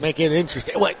Make it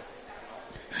interesting. What?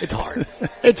 It's hard.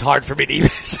 It's hard for me to even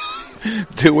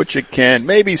do what you can.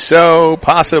 Maybe so,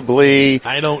 possibly.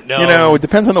 I don't know. It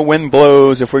depends on the wind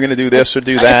blows if we're going to do this or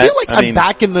do that. I feel like I'm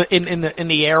back in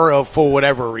the era for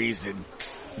whatever reason.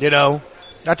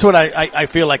 That's what I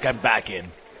feel like I'm back in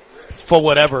for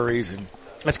whatever reason.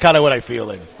 That's kind of what I'm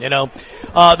feeling.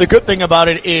 The good thing about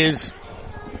it is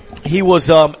he was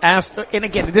asked, and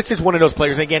again, this is one of those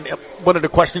players. Again, one of the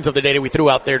questions of the day that we threw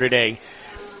out there today.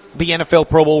 The NFL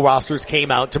Pro Bowl rosters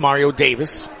came out. Demario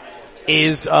Davis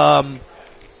is the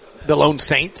Lone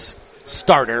Saints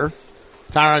starter.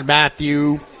 Tyrann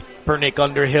Mathieu, per Nick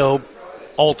Underhill,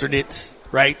 alternate,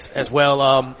 right? As well,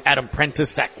 Adam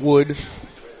Prentice, Zach Wood.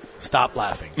 Stop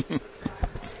laughing.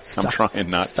 I'm trying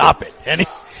not to. Stop it.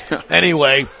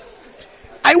 Anyway,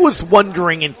 I was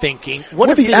wondering and thinking, what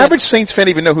if the average Saints fan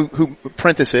even know who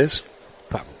Prentice is?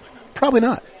 Probably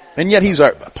not. And yet he's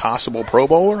a possible Pro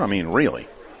Bowler? I mean, really.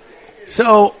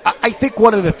 So, I think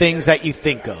one of the things that you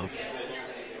think of,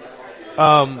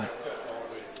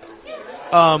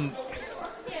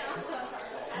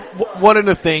 one of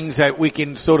the things that we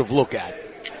can sort of look at,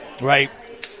 right,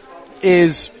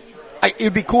 is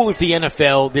it'd be cool if the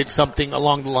NFL did something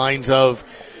along the lines of,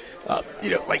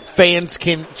 like fans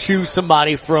can choose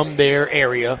somebody from their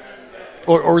area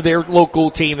or their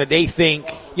local team that they think,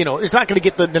 it's not going to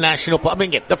get the national,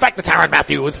 the fact that Tyrann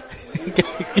Mathieu was,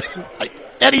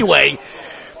 anyway,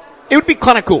 it would be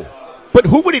kind of cool. But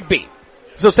who would it be?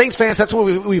 So Saints fans, that's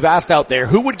what we've asked out there.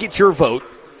 Who would get your vote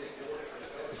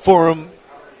from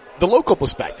the local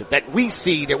perspective that we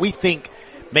see, that we think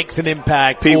makes an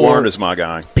impact? Pete Werner is my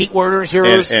guy. Pete Werner is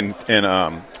yours? And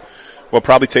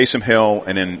probably Taysom Hill,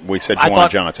 and then we said Juwan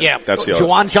Johnson. Yeah, that's the other.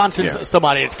 Juwan Johnson's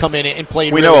somebody that's come in and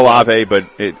played. We really know well. Olave, but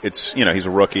it's he's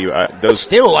a rookie. I'm just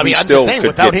saying,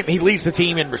 without him, he leads the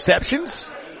team in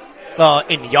receptions,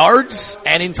 in yards,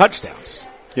 and in touchdowns.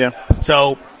 Yeah.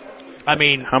 So, how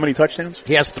many touchdowns?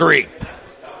 He has 3.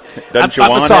 Doesn't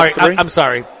Juwan have 3? I'm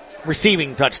sorry.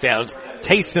 Receiving touchdowns.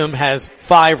 Taysom has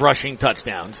 5 rushing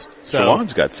touchdowns. So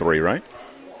Juwan's got 3, right?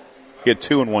 He had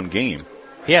 2 in one game.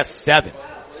 He has 7.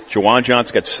 Juwan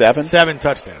Johnson got 7? 7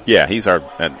 touchdowns. Yeah, he's our,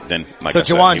 then, like so I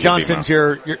said, Juwan Johnson's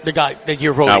the guy that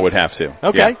you're voting. I would have to.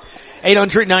 Okay. Yeah.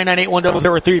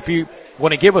 800-998-1003 if you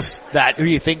want to give us that, who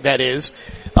you think that is.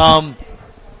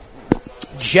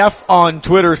 Jeff on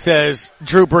Twitter says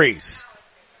Drew Brees.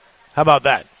 How about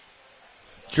that?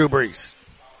 Drew Brees.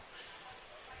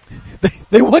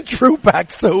 They want Drew back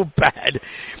so bad.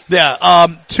 Yeah.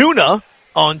 Tuna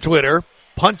on Twitter,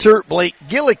 punter Blake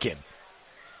Gillikin.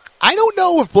 I don't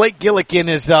know if Blake Gillikin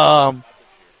is I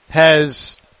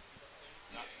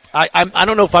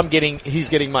don't know if he's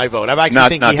getting my vote. I actually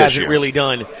think he hasn't really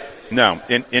done. No,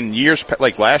 in years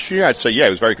like last year, I'd say he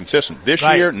was very consistent. This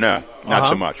year, no, not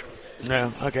so much.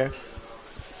 Yeah, okay.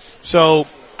 So,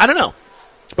 I don't know.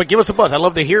 But give us a buzz. I'd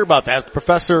love to hear about that. The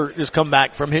professor has come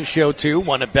back from his show too.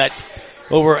 Want to bet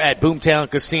over at Boomtown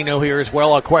Casino here as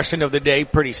well. Our question of the day,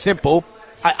 pretty simple.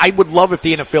 I would love if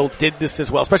the NFL did this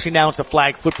as well, especially now it's a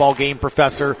flag football game,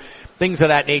 professor, things of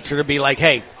that nature, to be like,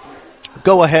 hey,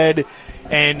 go ahead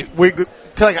and we're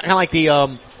kind of like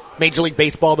the Major League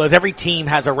Baseball does. Every team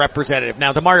has a representative.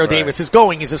 Now, Demario Davis is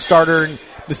going. He's a starter, and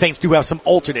the Saints do have some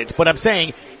alternates. But I'm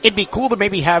saying it'd be cool to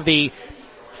maybe have the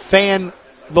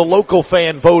local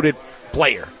fan voted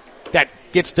player that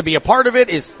gets to be a part of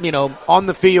it, is, on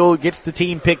the field, gets the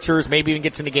team pictures, maybe even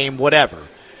gets in the game, whatever.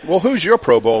 Well, who's your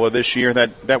Pro Bowler this year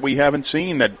that we haven't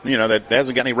seen, that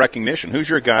hasn't got any recognition? Who's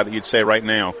your guy that you'd say right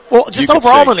now? Well, just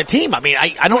overall on the team. I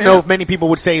don't know if many people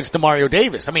would say it's Demario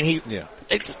Davis.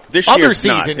 It's this other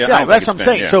seasons. Yeah, that's what I'm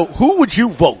saying. Yeah. So who would you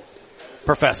vote,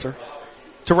 Professor,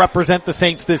 to represent the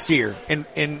Saints this year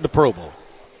in the Pro Bowl?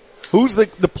 Who's the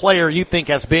player you think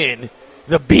has been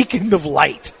the beacon of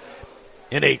light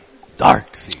in a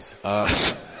dark season?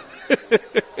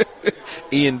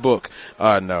 Ian Book.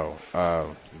 No.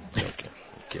 Okay.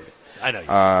 Get it. I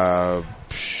know you.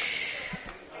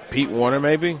 Pete Werner,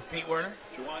 maybe? Pete Werner?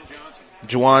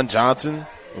 Juwan Johnson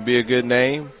would be a good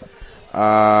name.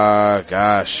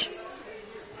 Marcus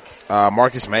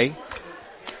May,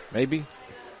 maybe.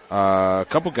 A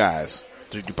couple guys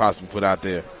that you possibly put out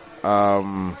there.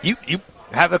 You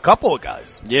have a couple of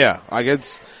guys. Yeah, I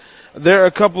guess there are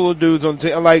a couple of dudes on the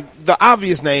team, like the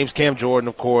obvious names, Cam Jordan,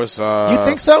 of course. You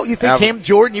think so? You think Cam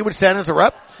Jordan you would send as a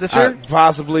rep this year?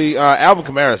 Possibly. Alvin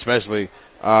Kamara especially.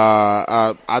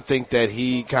 I think that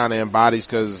he kind of embodies,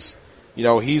 because,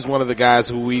 he's one of the guys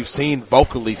who we've seen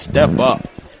vocally step up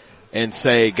and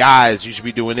say, guys, you should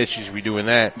be doing this, you should be doing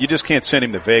that. You just can't send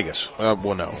him to Vegas.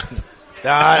 Well, no.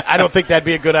 I don't think that'd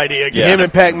be a good idea. Again. Him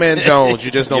and Pac-Man Jones,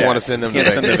 you just don't want to send them to Can't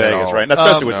send them to Vegas, Vegas, right? And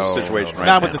especially with the situation right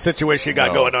now. Not with the situation you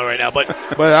got going on right now, but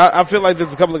I feel like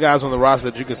there's a couple of guys on the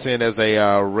roster that you can send as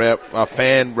a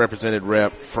fan represented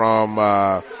rep from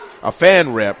a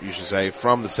fan rep, you should say,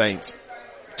 from the Saints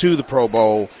to the Pro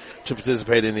Bowl to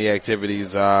participate in the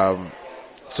activities.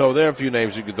 So there are a few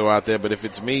names you could throw out there, but if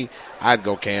it's me, I'd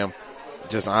go Cam,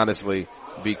 just honestly,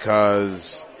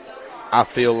 because I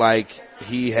feel like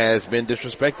he has been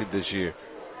disrespected this year,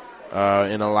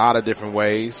 in a lot of different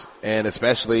ways, and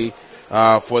especially,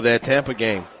 for that Tampa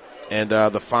game and,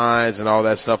 the fines and all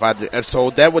that stuff. So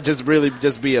that would just really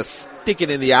just be a sticking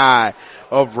in the eye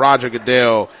of Roger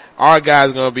Goodell. Our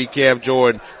guy's gonna be Cam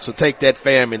Jordan, so take that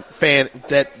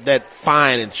that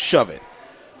fine and shove it.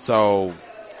 So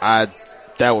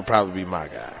that would probably be my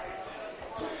guy.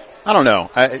 I don't know.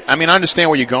 I mean, I understand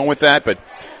where you're going with that, but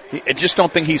I just don't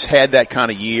think he's had that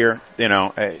kind of year, you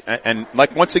know. And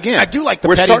like once again, I do like the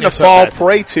we're starting to fall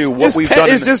prey to what we've done.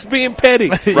 It's just being petty.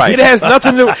 Right. It has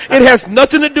nothing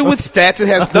to do with stats. It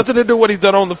has nothing to do with what he's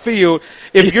done on the field.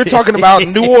 If you're talking about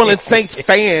New Orleans Saints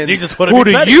fans, who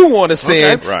do you want to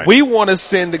send? Okay. Right. We want to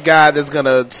send the guy that's going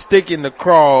to stick in the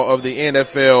craw of the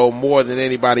NFL more than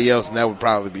anybody else, and that would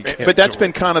probably be Cam But that's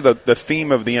Jordan. been kind of the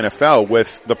theme of the NFL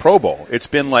with the Pro Bowl. It's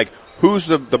been like, who's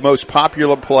the most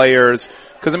popular players?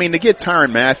 Because, I mean, to get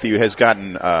Tyrann Mathieu has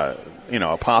gotten, a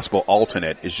possible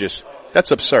alternate is just, that's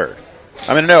absurd.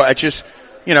 I mean, no, it's just,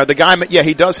 the guy,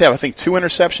 he does have, I think, 2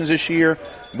 interceptions this year.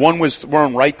 One was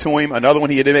thrown right to him. Another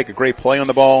one, he did make a great play on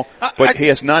the ball. But he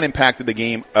has not impacted the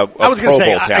game of I was Pro Bowl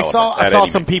say, caliber. I saw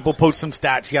some people post some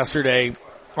stats yesterday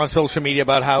on social media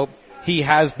about how he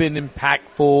has been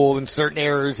impactful in certain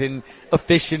areas in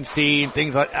efficiency and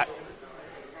things like that.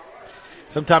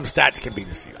 Sometimes stats can be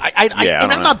deceiving.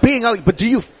 I'm not being ugly, but do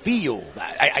you feel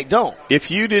that? I don't. If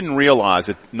you didn't realize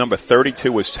that number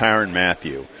 32 was Tyrann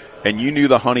Mathieu and you knew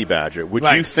the Honey Badger, would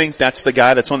you think that's the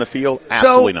guy that's on the field?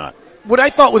 Absolutely not. What I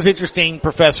thought was interesting,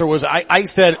 Professor, was I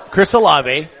said Chris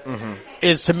Olave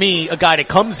is to me a guy that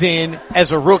comes in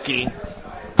as a rookie.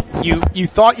 You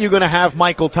thought you were going to have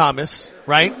Michael Thomas,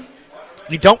 right?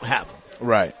 You don't have him.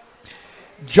 Right.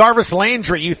 Jarvis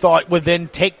Landry, you thought would then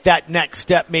take that next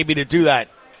step maybe to do that.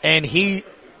 And he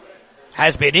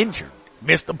has been injured,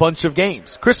 missed a bunch of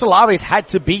games. Chris Olave's had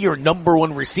to be your number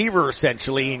one receiver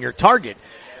essentially and your target,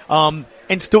 and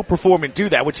still perform and do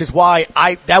that, which is why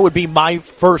that would be my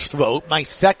first vote. My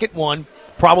second one,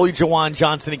 probably Juwan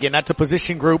Johnson again. That's a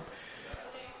position group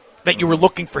that you were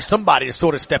looking for somebody to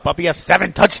sort of step up. He has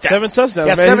 7 touchdowns. He's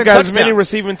got as many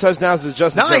receiving touchdowns as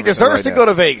Justin Jefferson. He deserves to go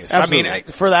to Vegas. Absolutely. I mean,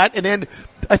 for that. And then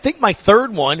I think my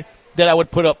third one that I would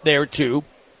put up there too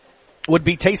would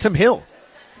be Taysom Hill.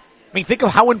 I mean, think of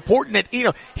how important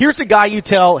it, here's a guy you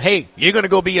tell, hey, you're going to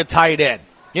go be a tight end.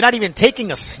 You're not even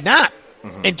taking a snap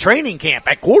in training camp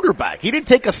at quarterback. He didn't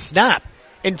take a snap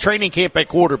in training camp at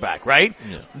quarterback, right?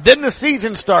 Yeah. Then the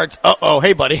season starts.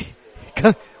 Hey buddy.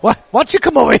 Why don't you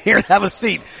come over here and have a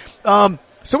seat? So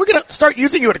we're going to start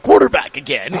using you at a quarterback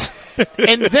again.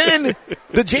 And then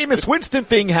the Jameis Winston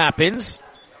thing happens.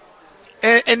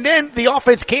 And then the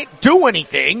offense can't do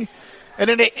anything. And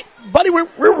then, buddy, we're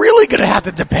really going to have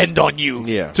to depend on you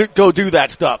to go do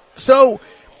that stuff. So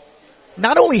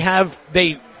not only have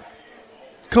they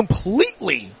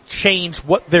completely changed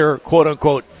what their quote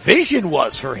unquote vision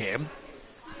was for him,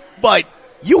 but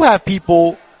you have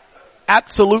people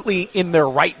absolutely in their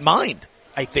right mind,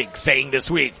 I think, saying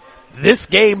this week, this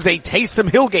game's a Taysom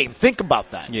Hill game. Think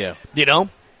about that. Yeah.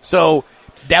 So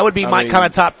that would be my kind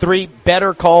of top 3.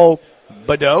 Better call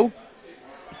Badeau,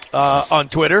 on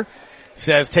Twitter.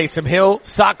 Says Taysom Hill.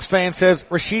 Sox fan says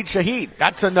Rashid Shaheed.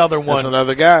 That's another one. That's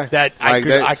another guy that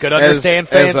I could understand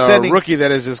fans as a sending. rookie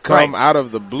that has just come out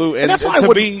of the blue. And that's why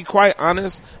to be quite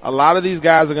honest, a lot of these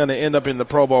guys are going to end up in the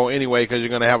Pro Bowl anyway, because you're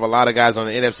going to have a lot of guys on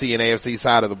the NFC and AFC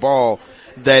side of the ball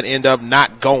that end up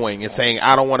not going and saying,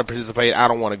 I don't want to participate, I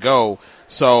don't want to go.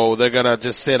 So they're going to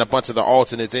just send a bunch of the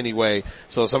alternates anyway.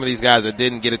 So some of these guys that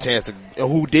didn't get a chance to,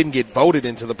 who didn't get voted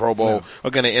into the Pro Bowl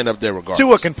are going to end up there regardless.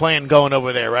 Tua can plan going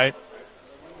over there, right?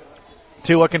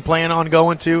 Tua can plan on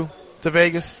going to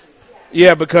Vegas?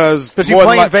 Yeah, because you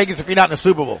play in Vegas if you're not in the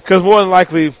Super Bowl. Because more than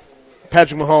likely,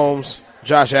 Patrick Mahomes,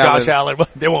 Josh Allen,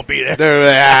 they won't be there.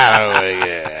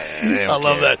 I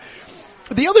love that.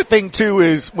 The other thing too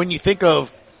is when you think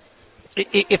of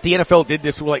if the NFL did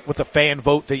this like with a fan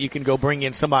vote that you can go bring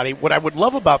in somebody, what I would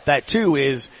love about that too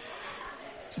is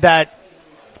that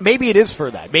maybe it is for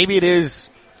that. Maybe it is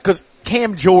because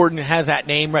Cam Jordan has that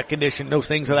name recognition, those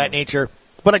things of that nature.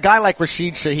 But a guy like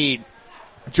Rashid Shaheed,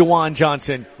 Juwan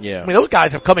Johnson, I mean, those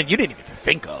guys have come in you didn't even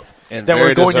think of. And that were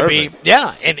very going deserving. to be,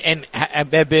 and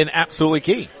have been absolutely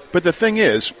key. But the thing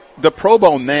is, the Pro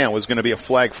Bowl now is going to be a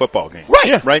flag football game. Right.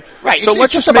 Yeah. Right? Right. So It's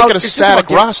let's just just make about- it a it's just static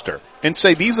about roster and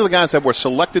say these are the guys that were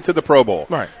selected to the Pro Bowl.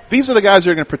 Right. These are the guys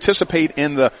that are going to participate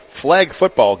in the flag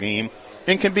football game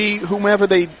and can be whomever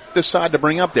they decide to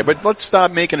bring up there. But let's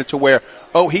stop making it to where,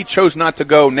 oh, he chose not to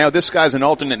go. Now this guy's an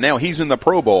alternate. Now he's in the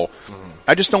Pro Bowl. Mm-hmm.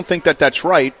 I just don't think that that's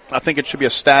right. I think it should be a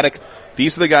static.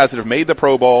 These are the guys that have made the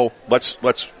Pro Bowl. Let's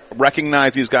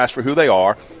recognize these guys for who they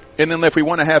are. And then if we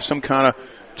want to have some kind of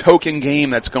token game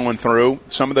that's going through,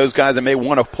 some of those guys that may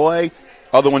want to play,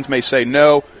 other ones may say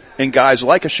no, and guys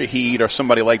like a Shaheed or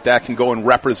somebody like that can go and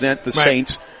represent the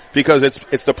Saints because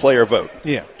it's the player vote.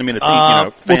 Yeah. I mean, it's,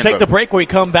 We'll fan take vote. the break. When we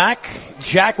come back,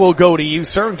 Jack will go to you,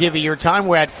 sir, and give you your time.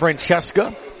 We're at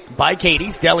Francesca by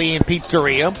Katie's Deli and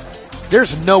Pizzeria.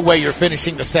 There's no way you're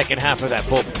finishing the second half of that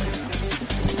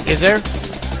football. Is there?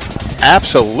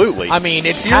 Absolutely. I mean,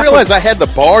 it's Do you realize I had the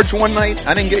barge one night?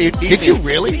 I didn't get eat. Did you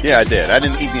really? Yeah, I did. I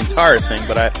didn't eat the entire thing,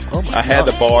 but I had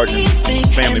the barge and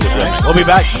family was with me. We'll be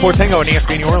back. Sports Tango on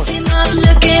ESPN New Orleans. I'm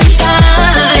looking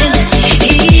fine.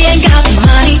 He ain't got the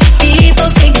money. People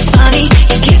think it's funny.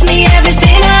 He gives me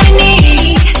everything I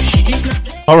need. He's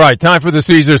not All right, time for the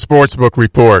Caesars Sportsbook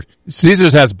Report.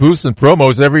 Caesars has boosts and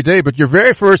promos every day, but your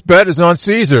very first bet is on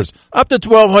Caesars, up to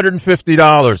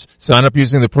 $1,250. Sign up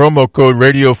using the promo code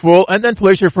RadioFull and then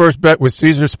place your first bet with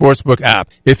Caesars Sportsbook app.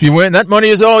 If you win, that money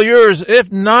is all yours.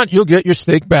 If not, you'll get your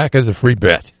stake back as a free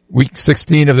bet. Week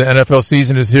 16 of the NFL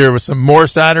season is here with some more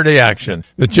Saturday action.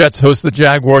 The Jets host the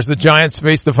Jaguars, the Giants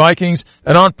face the Vikings,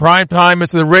 and on prime time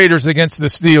it's the Raiders against the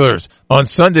Steelers. On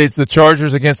Sunday it's the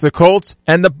Chargers against the Colts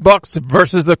and the Bucks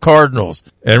versus the Cardinals.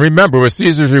 And remember, with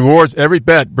Caesars Rewards, every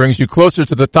bet brings you closer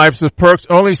to the types of perks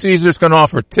only Caesars can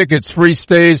offer: tickets, free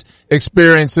stays,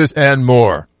 experiences, and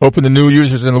more. Open to new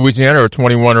users in Louisiana are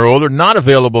 21 or older, not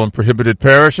available in prohibited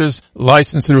parishes,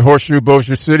 licensed through Horseshoe,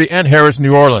 Bossier City, and Harris,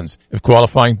 New Orleans. If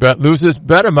qualifying bet loses,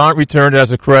 bet amount returned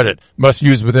as a credit. Must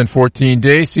use within 14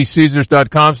 days. See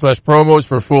Caesars.com/promos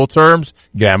for full terms.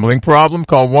 Gambling problem?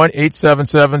 Call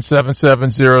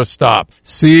 1-877-770-STOP.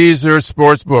 Caesars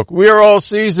Sportsbook. We are all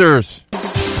Caesars.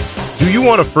 Do you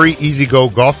want a free Easy Go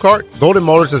golf cart? Golden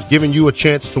Motors has given you a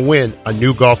chance to win a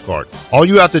new golf cart. All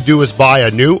you have to do is buy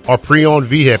a new or pre-owned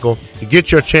vehicle to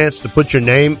get your chance to put your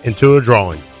name into a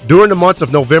drawing. During the months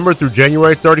of November through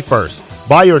January 31st,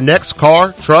 buy your next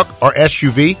car, truck, or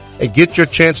SUV and get your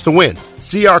chance to win.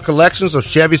 See our collections of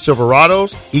Chevy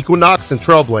Silverados, Equinox, and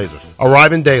Trailblazers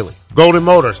arriving daily. Golden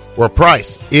Motors, where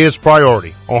price is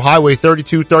priority. On Highway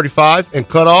 3235 and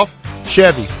Cutoff,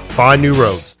 Chevys find new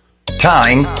roads.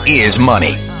 Time is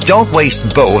money. Don't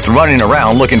waste both running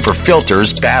around looking for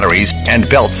filters, batteries, and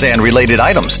belt sand related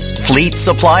items. Fleet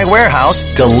Supply Warehouse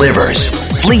delivers.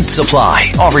 Fleet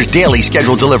Supply offers daily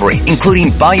scheduled delivery,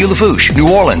 including Bayou Lafourche, New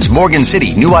Orleans, Morgan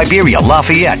City, New Iberia,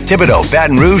 Lafayette, Thibodeau,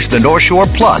 Baton Rouge, the North Shore,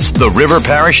 plus the river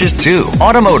parishes too.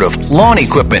 Automotive, lawn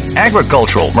equipment,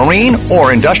 agricultural, marine,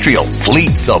 or industrial.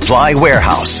 Fleet Supply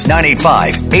Warehouse,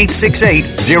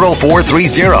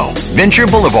 985-868-0430. Venture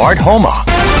Boulevard, Homa.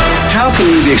 How can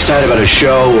we be excited about a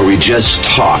show where we just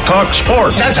talk? Talk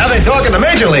sports. That's how they talk in the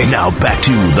Major League. Now back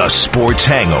to the Sports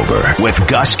Hangover with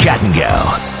Gus Kattengell.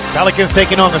 Pelicans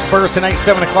taking on the Spurs tonight,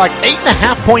 7 o'clock,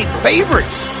 8.5-point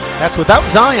favorites. That's without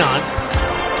Zion,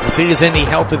 as he is in the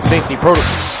health and safety protocol.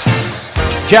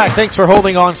 Jack, thanks for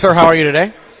holding on, sir. How are you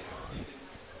today?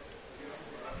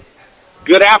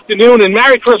 Good afternoon and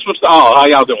Merry Christmas to all. How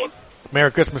y'all doing?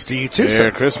 Merry Christmas to you too, sir.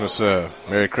 Merry Christmas,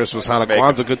 Merry Christmas, Hanukkah,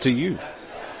 Kwanzaa, good to you.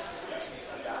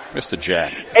 Mr.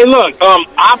 Jack. Hey, look,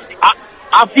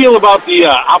 I feel about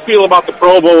the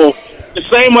Pro Bowl the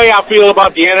same way I feel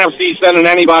about the NFC sending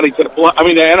anybody to the the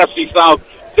NFC South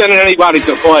sending anybody to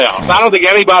the playoffs. I don't think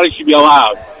anybody should be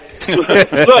allowed. Look,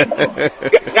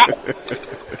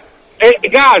 hey,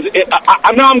 guys,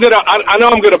 I know I'm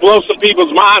gonna blow some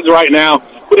people's minds right now.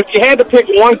 But if you had to pick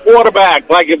one quarterback,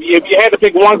 like if you had to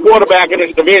pick one quarterback in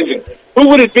this division, who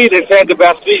would it be that's had the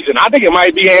best season? I think it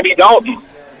might be Andy Dalton.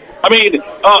 I mean,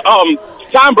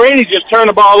 Tom Brady just turned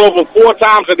the ball over 4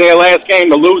 times in their last game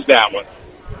to lose that one.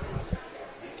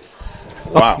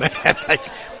 Wow. Oh, man.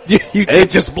 You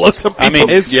just blow some people. I mean,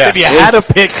 if you had to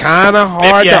pick, kind of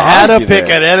hard. if you to had to argue pick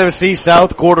that. an NFC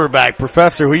South quarterback,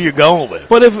 Professor, who you going with?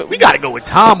 But if we got to go with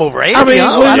Tom over Andy. I mean,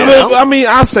 I don't know.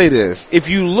 I'll say this. If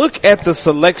you look at the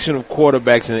selection of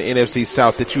quarterbacks in the NFC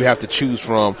South that you have to choose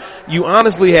from, you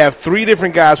honestly have 3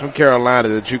 different guys from Carolina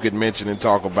that you could mention and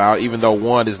talk about, even though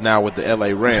one is now with the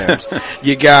LA Rams.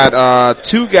 You got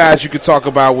 2 guys you could talk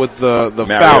about with the Mariota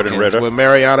Falcons, and Ritter. with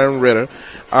Mariota and Ritter.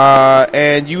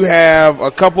 And you have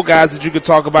a couple guys that you could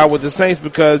talk about with the Saints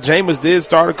because Jameis did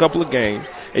start a couple of games.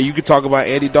 And you could talk about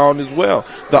Andy Dalton as well.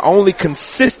 The only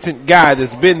consistent guy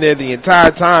that's been there the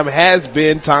entire time has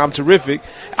been Tom Terrific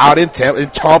out in Tampa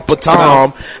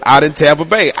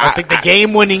Bay. I think the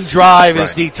game-winning drive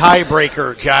is the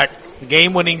tiebreaker, Jack. The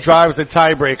game-winning drive is the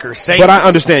tiebreaker. Saints. But I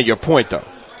understand your point, though.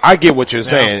 I get what you're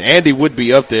saying. Andy would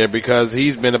be up there because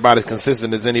he's been about as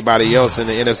consistent as anybody else in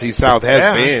the NFC South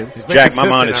has been. Jack, my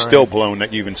mind is still blown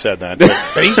that you even said that.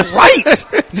 But he's right.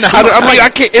 No,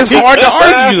 I can't. It's hard to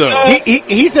argue, though.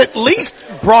 He's at least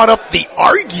brought up the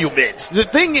arguments. The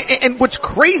thing, and what's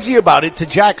crazy about it, to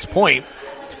Jack's point,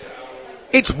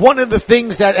 it's one of the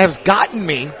things that has gotten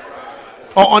me.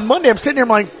 On Monday, I'm sitting there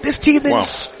like, this team didn't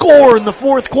score in the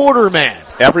fourth quarter, man.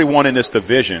 Everyone in this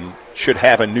division should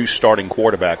have a new starting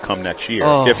quarterback come next year.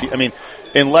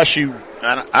 Unless you,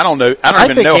 I don't know. I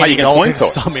don't even know how you can point to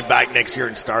it. Coming back next year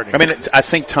and starting. I mean, I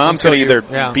think Tom's going to either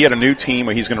be at a new team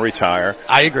or he's going to retire.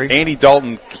 I agree. Andy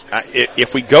Dalton,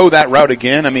 if we go that route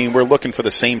again, I mean, we're looking for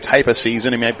the same type of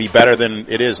season. It might be better than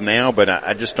it is now, but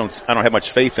I don't have much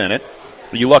faith in it.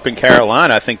 You look in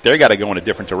Carolina, I think they got to go in a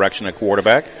different direction at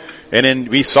quarterback. And then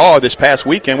we saw this past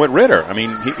weekend with Ritter. I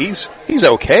mean, he's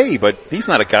okay, but he's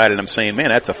not a guy that I'm saying, man,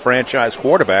 that's a franchise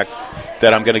quarterback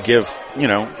that I'm going to give,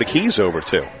 the keys over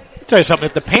to. I'll tell you something.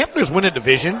 If the Panthers win a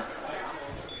division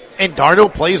and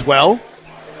Darnold plays well,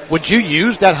 would you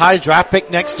use that high draft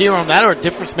pick next year on that or a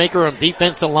difference maker on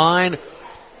defensive line,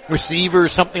 receiver,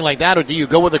 something like that? Or do you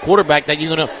go with a quarterback that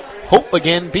you're going to hope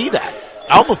again be that?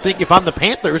 I almost think if I'm the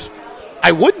Panthers,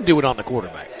 I wouldn't do it on the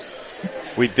quarterback.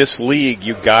 This league,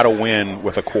 you gotta win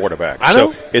with a quarterback. I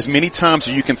know. So as many times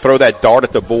as you can throw that dart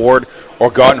at the board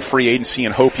or go out in free agency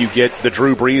and hope you get the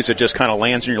Drew Brees that just kind of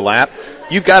lands in your lap,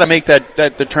 you've got to make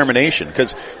that determination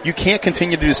because you can't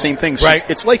continue to do the same things. Right.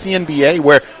 It's like the NBA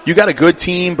where you got a good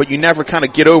team, but you never kind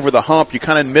of get over the hump. You're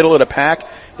kind of in the middle of the pack.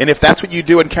 And if that's what you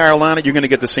do in Carolina, you're going to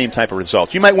get the same type of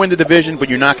results. You might win the division, but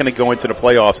you're not going to go into the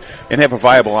playoffs and have a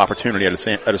viable opportunity at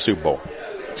a Super Bowl.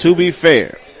 To be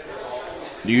fair,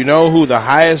 do you know who the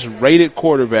highest rated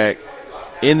quarterback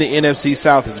in the NFC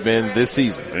South has been this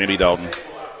season? Andy Dalton.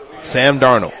 Sam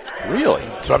Darnold. Really?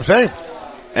 That's what I'm saying.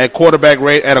 At a quarterback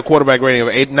rating of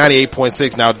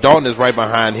 98.6. Now Dalton is right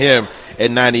behind him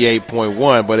at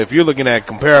 98.1. But if you're looking at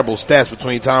comparable stats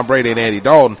between Tom Brady and Andy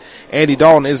Dalton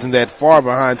isn't that far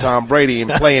behind Tom Brady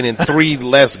and playing in 3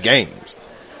 less games.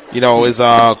 His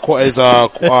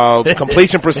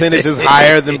completion percentage is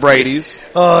higher than Brady's.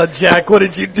 Jack, what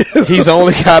did you do? He's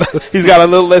got a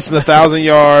little less than 1,000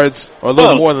 yards or a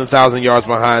little more than 1,000 yards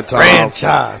behind Tom.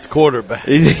 Franchise quarterback.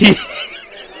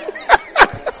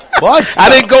 What? I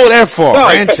didn't go that far.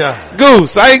 Franchise.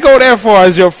 Goose, I didn't go that far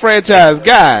as your franchise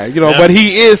guy, but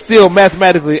he is still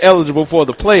mathematically eligible for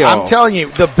the playoffs. I'm telling you,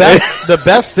 the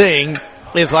best thing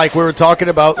is like we were talking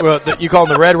about, you call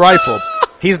him the Red Rifle.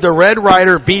 He's the Red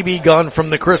Ryder BB gun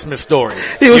from the Christmas Story.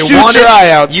 He'll shoot your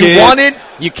eye out, kid. You want it,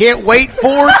 you can't wait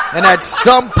for it, and at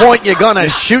some point you're gonna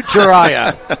shoot your eye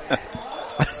out.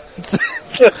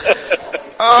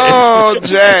 Oh,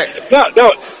 Jack.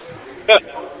 No,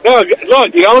 look,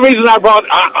 the only reason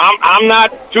I'm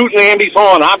not tooting Andy's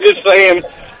horn. I'm just saying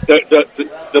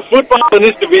the football in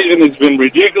this division has been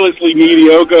ridiculously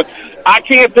mediocre. I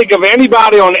can't think of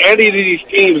anybody on any of these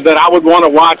teams that I would want to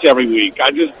watch every week.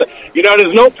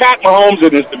 There's no Pat Mahomes in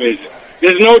this division.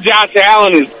 There's no Josh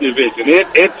Allen in this division.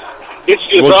 It's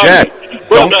just well, Jack,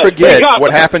 don't forget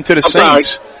what happened to the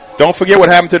Saints. Don't forget what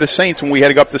happened to the Saints when we had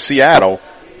to go up to Seattle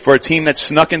for a team that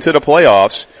snuck into the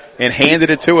playoffs and handed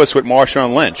it to us with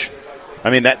Marshawn Lynch. I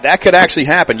mean, that could actually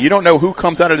happen. You don't know who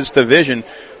comes out of this division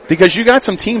because you got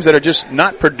some teams that are just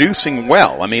not producing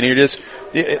well. I mean, let's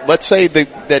say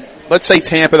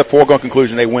Tampa, the foregone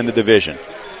conclusion, they win the division.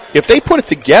 If they put it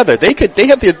together, they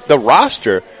have the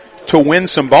roster to win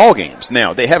some ball games.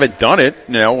 Now, they haven't done it.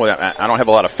 I don't have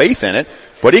a lot of faith in it,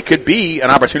 but it could be an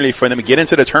opportunity for them to get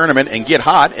into the tournament and get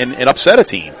hot and upset a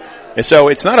team. And so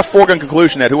it's not a foregone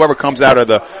conclusion that whoever comes out of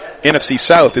the NFC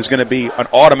South is going to be an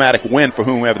automatic win for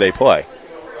whomever they play.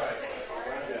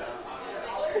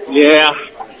 Yeah.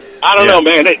 I don't know,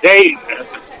 man.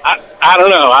 I don't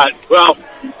know.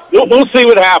 We'll see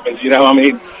what happens. I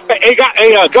mean, hey,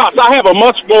 Gus, I have a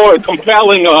much more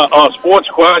compelling sports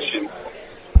question.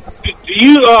 Do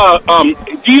you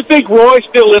think Roy's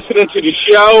still listening to the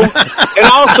show? And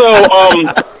also,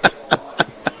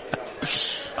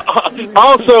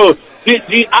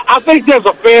 I think there's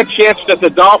a fair chance that the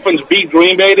Dolphins beat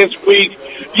Green Bay this week.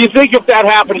 Do you think if that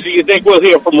happens, do you think we'll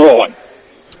hear from Roy?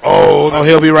 Oh,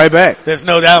 he'll be right back. There's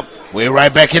no doubt. We're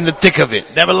right back in the thick of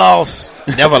it. Never lost.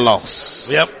 Never lost.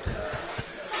 Yep.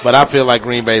 But I feel like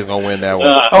Green Bay's going to win that one.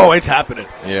 Oh, it's happening.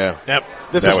 Yeah. Yep.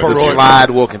 This That is for was The Roy. slide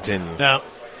will continue. No.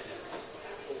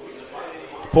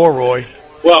 Poor Roy.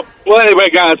 Well, anyway,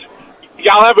 guys,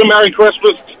 y'all have a Merry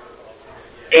Christmas,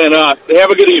 and have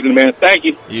a good evening, man. Thank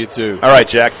you. You too. All right,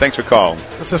 Jack. Thanks for calling.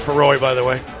 This is for Roy, by the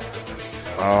way.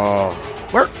 Oh.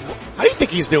 How do you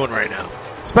think he's doing right now?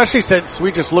 Especially since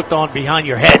we just looked on behind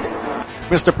your head,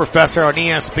 Mr. Professor, on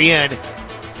ESPN.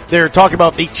 They're talking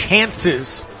about the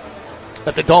chances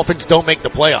that the Dolphins don't make the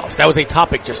playoffs. That was a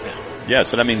topic just now. Yeah,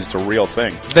 so that means it's a real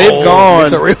thing. They've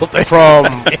It's a real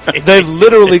thing. they've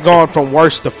literally gone from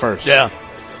worst to first. Yeah.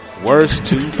 Worst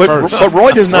to first. But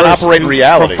Roy does not Worst operate in to-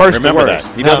 reality. from first to Remember worst.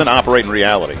 that. He doesn't operate in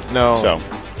reality. No. So,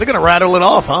 They're going to rattle it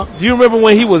off, huh? Do you remember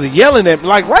when he was yelling at me?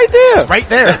 Like, right there. Right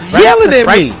there. Yelling at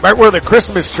me. Right where the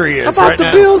Christmas tree is. How about right the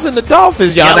now. Bills and the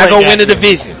Dolphins? Y'all not Yelling going to at win the you.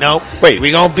 division. Nope. wait.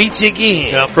 We going to beat you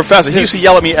again. Yep. Professor, he used to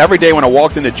yell at me every day when I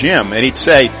walked in the gym, and he'd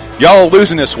say, y'all are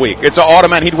losing this week. It's an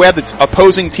automatic. He'd wear the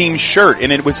opposing team's shirt,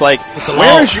 and it was like, It's a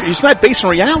where loss. is your, it's not based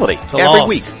on reality. It's a Every loss.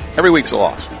 week. Every week's a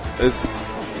loss.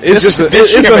 It's just this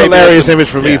it's year a maybe hilarious there's image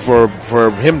for me yeah. for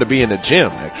him to be in the gym,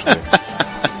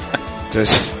 actually.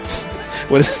 Just,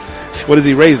 what is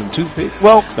he raising? Toothpicks?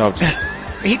 Well, No, I'm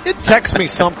just- he did text me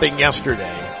something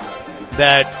yesterday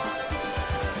that,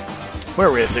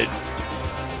 where is it?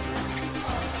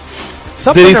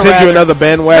 Something did he to send you rather- another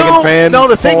bandwagon fan? No,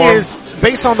 the thing form? is,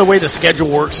 based on the way the schedule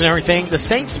works and everything, the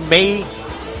Saints may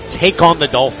take on the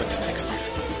Dolphins next year.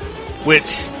 Which,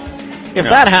 if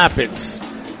that happens,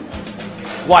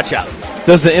 watch out.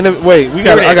 Does the wait?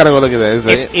 I gotta go look at that. Is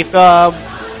it?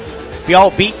 If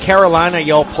y'all beat Carolina,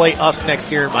 y'all play us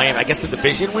next year in Miami. I guess the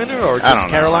division winner or I don't just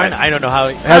know. Carolina? I don't know how.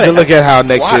 Have to look at how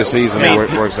next Why- year's season I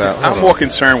mean, works out. I'm more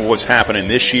concerned with what's happening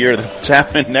this year than what's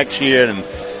happening next year. And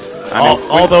I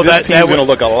mean, Although this that team's going to would-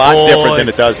 look a lot Boy. different than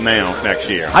it does now next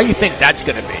year. How you think that's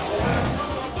going to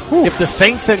be? If the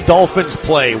Saints and Dolphins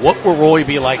play, what will Roy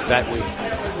be like that week?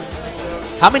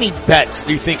 How many bets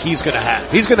do you think he's going to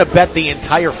have? He's going to bet the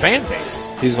entire fan base.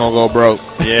 He's gonna go broke.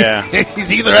 Yeah.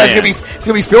 He's either going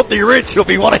to be filthy rich. He'll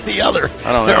be one or the other.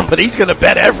 I don't know. But he's going to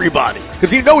bet everybody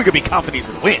because you know he could be confident he's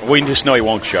going to win. We just know he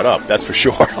won't shut up. That's for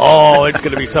sure. Oh, it's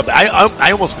going to be something.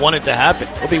 I almost want it to happen.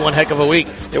 It'll be one heck of a week.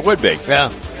 It would be.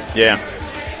 Yeah. Yeah.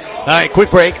 All right, quick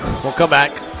break. We'll come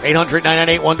back.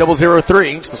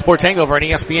 800-998-1003. It's the Sports Hangover on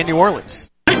ESPN New Orleans.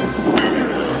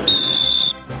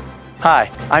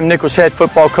 Hi, I'm Nicholls head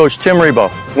football coach Tim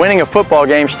Rebo. Winning a football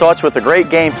game starts with a great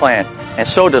game plan, and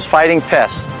so does fighting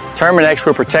pests. Terminex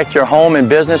will protect your home and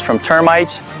business from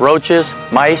termites, roaches,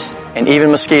 mice, and even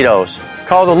mosquitoes.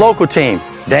 Call the local team,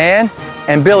 Dan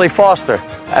and Billy Foster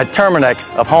at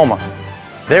Terminex of Houma.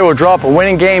 They will draw up a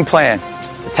winning game plan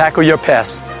to tackle your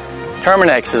pests.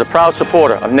 Terminex is a proud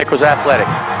supporter of Nicholls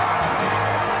Athletics.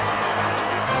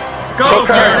 Go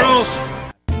Colonels!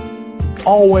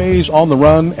 Always on the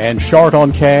run and short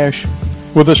on cash?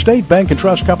 With a State Bank and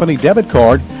Trust Company debit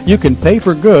card, you can pay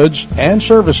for goods and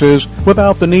services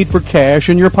without the need for cash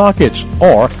in your pockets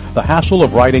or the hassle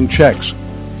of writing checks.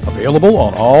 Available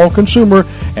on all consumer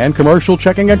and commercial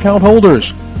checking account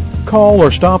holders. Call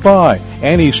or stop by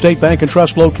any State Bank and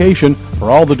Trust location for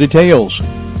all the details.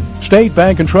 State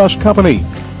Bank and Trust Company.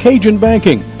 Cajun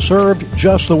banking, served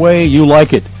just the way you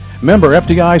like it. Member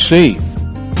FDIC.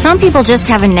 Some people just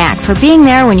have a knack for being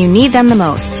there when you need them the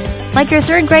most. Like your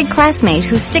third grade classmate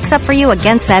who sticks up for you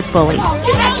against that bully.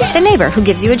 The neighbor who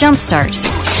gives you a jump start.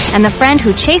 And the friend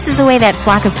who chases away that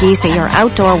flock of geese at your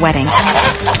outdoor wedding.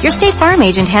 Your State Farm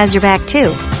agent has your back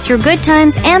too, through good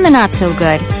times and the not so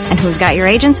good. And who's got your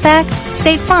agent's back?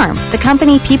 State Farm, the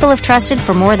company people have trusted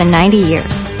for more than 90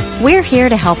 years. We're here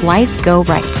to help life go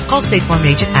right. Call State Farm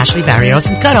agent Ashley Barrios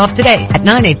and cut off today at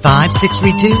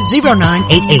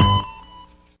 985-632-0988.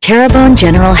 Terrebonne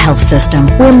General Health System,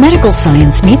 where medical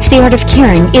science meets the art of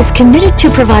caring, is committed to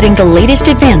providing the latest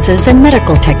advances in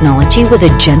medical technology with a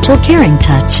gentle, caring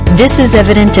touch. This is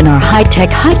evident in our high-tech,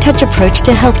 high-touch approach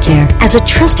to healthcare. As a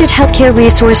trusted healthcare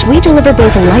resource, we deliver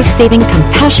both life-saving,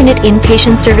 compassionate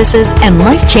inpatient services and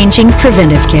life-changing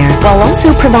preventive care, while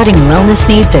also providing wellness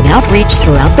needs and outreach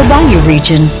throughout the Bayou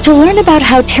region. To learn about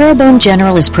how Terrebonne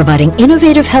General is providing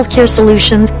innovative healthcare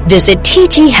solutions, visit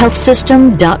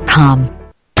tghealthsystem.com.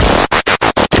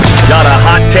 Got a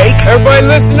hot take? Everybody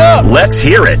listen up. Let's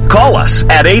hear it. Call us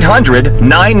at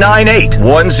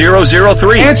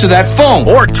 800-998-1003. Answer that phone.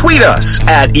 Or tweet us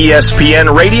at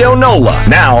ESPN Radio NOLA.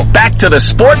 Now, back to the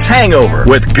Sports Hangover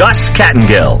with Gus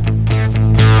Kattengill.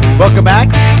 Welcome back.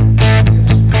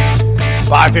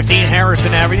 515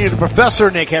 Harrison Avenue. The Professor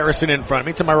Nick Harrison in front of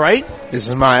me. To my right. This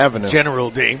is my avenue. General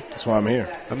D. That's why I'm here.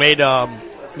 I made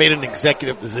an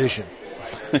executive decision.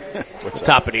 What's the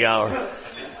top of the hour?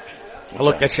 I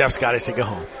looked at Chef Scott. I said, go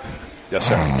home. Yes,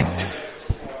 sir.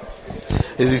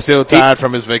 Is he still tired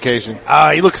from his vacation?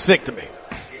 He looks sick to me.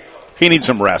 He needs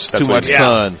some rest. That's Too much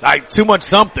sun. Too much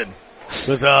something.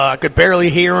 Because I could barely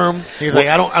hear him. He's like,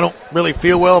 I don't really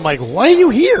feel well. I'm like, why are you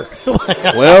here?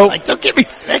 Well, like, don't get me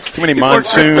sick. Too many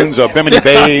monsoons or Bimini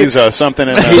Bays or something.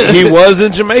 He was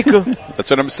in Jamaica. That's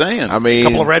what I'm saying. I mean, a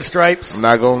couple of red stripes. I'm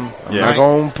not going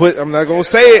to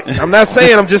say it. I'm not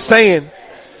saying, I'm just saying.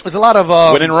 There's a lot of,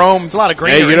 when in Rome. There's a lot of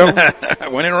greenery. Hey, you know,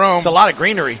 when in Rome. There's a lot of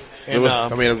greenery. I'm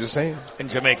just saying. In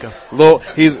Jamaica.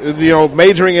 He's,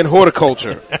 majoring in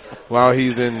horticulture while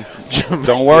he's in Jamaica.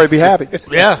 Don't worry, be happy.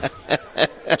 Yeah.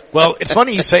 Well, it's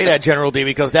funny you say that, General D,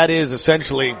 because that is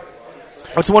essentially,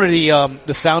 it's one of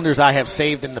the sounders I have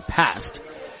saved in the past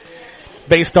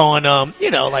based on,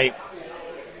 like,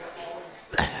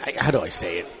 how do I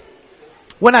say it?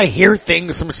 When I hear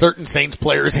things from certain Saints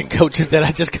players and coaches that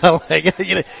I just kind of like,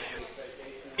 you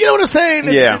know what I'm saying?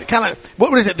 It's kind of,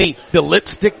 what was it? The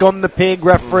lipstick on the pig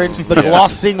reference, the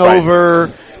glossing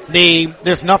over,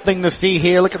 there's nothing to see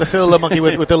here. Look at the silly little monkey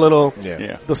with the little,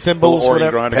 the symbols,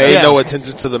 whatever. Pay no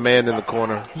attention to the man in the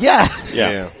corner. Yes.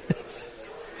 Yeah.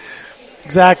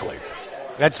 Exactly.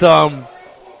 That's, it's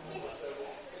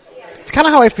kind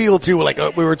of how I feel too, like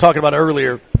we were talking about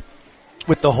earlier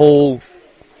with the whole,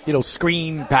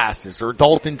 screen passes, or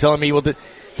Dalton telling me, well,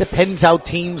 depends how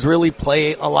teams really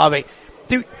play a lot of it.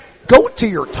 Dude, go to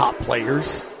your top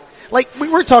players. Like, we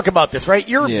were talking about this, right?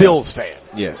 You're a Bills fan.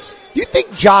 Yes. Do you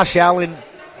think Josh Allen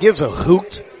gives a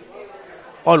hoot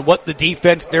on what the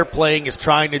defense they're playing is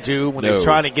trying to do when he's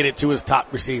trying to get it to his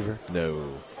top receiver?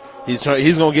 No. He's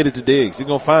going to get it to Diggs. He's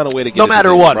going to find a way to get it to Diggs. No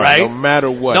matter what, right? No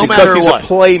matter what. No because matter he's what. a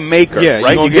playmaker, yeah,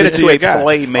 right? You get it to a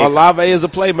playmaker. Olave is a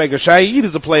playmaker. Shaheed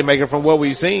is a playmaker from what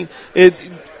we've seen.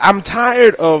 I'm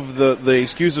tired of the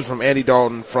excuses from Andy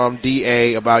Dalton, from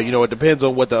DA about, it depends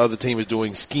on what the other team is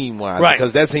doing scheme-wise. Right.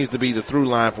 Because that seems to be the through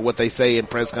line for what they say in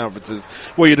press conferences.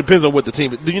 Well, it depends on what the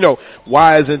team is.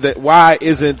 Why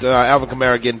isn't Alvin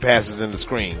Kamara getting passes in the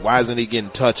screen? Why isn't he getting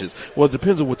touches? Well, it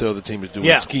depends on what the other team is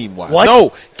doing scheme-wise. What?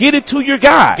 No, get it to your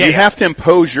guy. You have to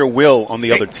impose your will on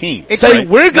the other team. Say,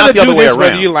 we're going to do this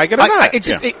whether you like it or not.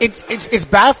 It's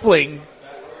baffling.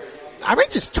 I might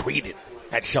just tweet it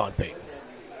at Sean Payton.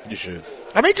 You should.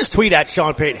 I may just tweet at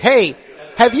Sean Payton, hey,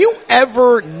 have you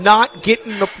ever not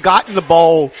gotten the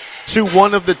ball to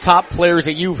one of the top players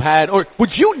that you've had, or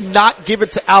would you not give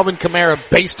it to Alvin Kamara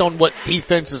based on what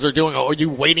defenses are doing, or are you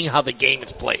waiting how the game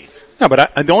is played? No,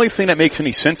 but the only thing that makes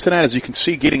any sense to that is you can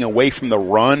see getting away from the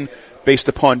run based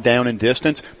upon down and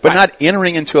distance, but not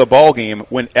entering into a ball game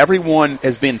when everyone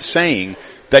has been saying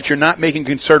that you're not making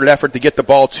concerted effort to get the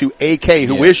ball to AK,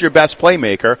 who is your best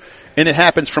playmaker. And it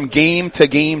happens from game to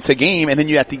game to game, and then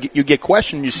you get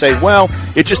questioned. You say, "Well,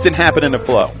 it just didn't happen in the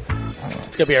flow."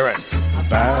 It's gonna be all right.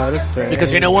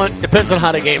 Because you know what? Depends on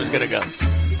how the game is gonna go.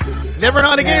 Never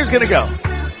know how the game's gonna go.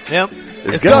 Yep.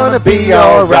 It's gonna be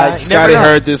all right. Scotty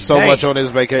heard this so much on his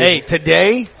vacation. Hey,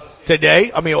 today.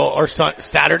 I mean, or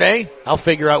Saturday. I'll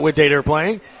figure out what day they're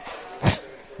playing.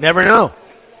 Never know.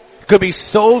 It could be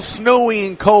so snowy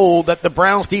and cold that the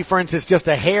Browns defense is just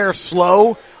a hair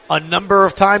slow a number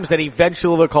of times that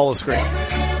eventually they'll call a screen.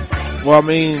 Well, I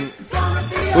mean,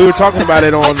 we were talking about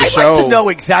it on the show. I'd like to know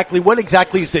what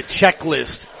exactly is the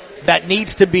checklist that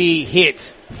needs to be hit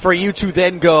for you to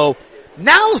then go,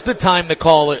 now's the time to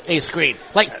call a screen.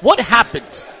 Like, what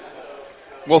happens?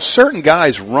 Well, certain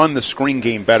guys run the screen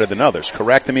game better than others,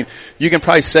 correct? I mean, you can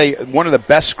probably say one of the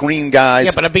best screen guys.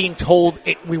 Yeah, but I'm being told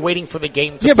we're waiting for the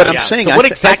game to play out. Yeah, but I'm saying so what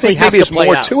exactly I think maybe it's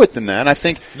more to it than that. I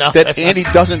think that Andy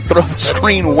doesn't throw the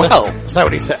screen well. That's not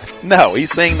what he said. No, he's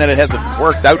saying that it hasn't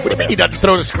worked out for him. What do you mean he doesn't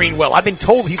throw the screen well? I've been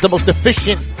told he's the most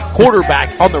efficient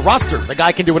quarterback on the roster. The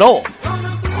guy can do it all,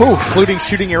 including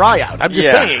shooting your eye out. I'm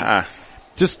just saying.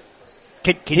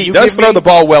 Can he does throw the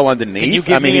ball well underneath.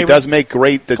 I mean, he does make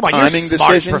great timing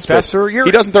decisions. Professor,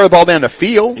 he doesn't throw the ball down the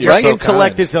field. Your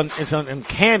intellect is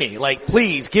uncanny. Like,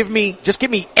 please give me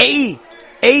a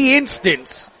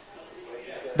instance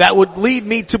that would lead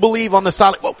me to believe on the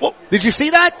solid. Whoa. Did you see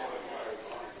that?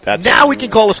 Now we can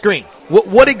call a screen.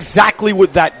 What exactly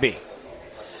would that be?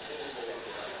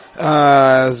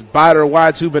 Spider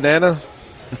Y2 banana.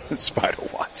 Spider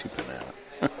Y2 banana.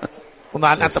 Well,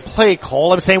 not the play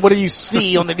call. I'm saying, what do you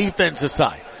see on the defensive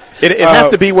side? It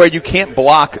has to be where you can't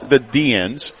block the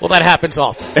DNs. Well, that happens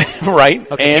often. Right?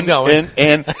 Okay, keep going.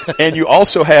 And you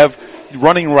also have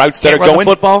running routes that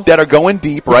are going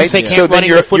deep, right? So then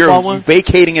you're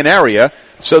vacating an area,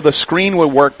 so the screen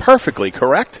would work perfectly,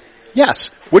 correct? Yes.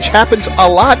 Which happens a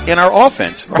lot in our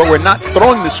offense. But we're not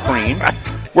throwing the screen.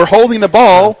 We're holding the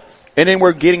ball and then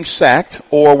we're getting sacked,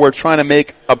 or we're trying to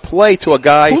make a play to a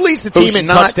guy who leads the who's team in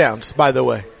not, touchdowns, by the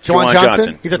way. Juwan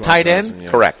Johnson. He's a tight end.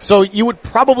 Correct. So you would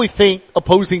probably think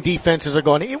opposing defenses are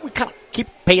going, we kind of keep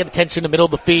paying attention to the middle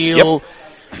of the field,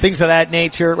 things of that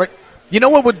nature. Right? You know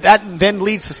what would that then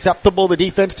lead susceptible the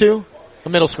defense to? The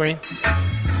middle screen.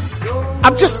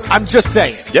 I'm just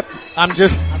saying. Yep. I'm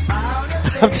just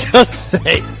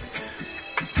saying.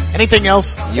 Anything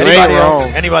else? You ain't wrong.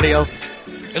 Anybody else?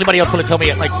 Anybody else want to tell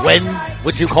me, like, when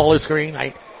would you call a screen?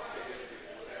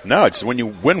 No, it's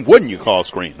when wouldn't you call a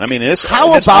screen? I mean,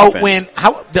 how about offense,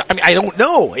 I don't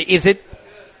know. Is it,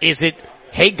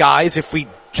 hey guys, if we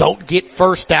don't get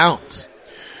first downs?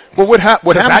 Well, what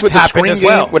happens with the screen game?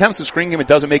 Well. What happens with the screen game? It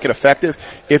doesn't make it effective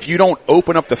if you don't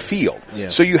open up the field. Yeah.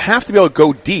 So you have to be able to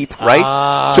go deep,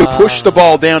 right? To push the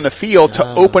ball down the field to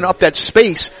open up that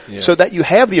space so that you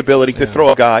have the ability to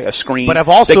throw a guy a screen but I've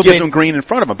also that gives him green in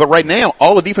front of him. But right now,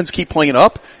 all the defense keep playing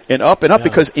up and up and up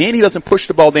because Andy doesn't push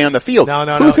the ball down the field. No.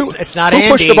 It's not who Andy.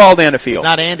 Who pushed the ball down the field? It's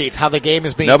not Andy. It's how the game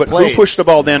is being played. No, but who pushed the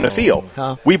ball down the field?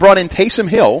 We brought in Taysom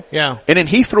Hill. Yeah. And then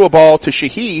he threw a ball to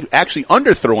Shaheed, actually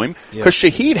underthrew him because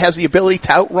Shaheed has the ability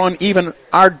to outrun even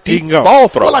our deep ball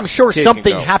throw. Well, I'm sure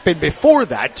something happened before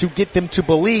that to get them to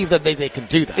believe that they can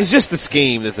do that. It's just the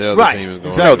scheme that the other team is going.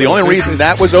 Exactly. No, the only reason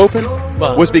that was open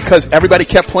was because everybody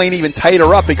kept playing even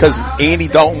tighter up because Andy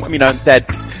Dalton,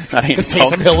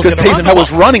 Taysom Hill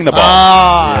was running the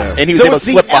ball. And he was able to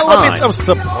slip behind. Elements of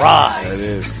surprise. That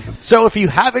is. So if you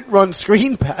haven't run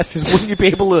screen passes, wouldn't you be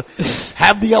able to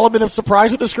have the element of surprise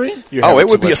with the screen? It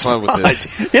would be a surprise.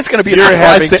 It's going to be a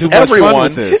surprise to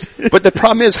everyone. But the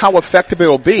problem is how effective it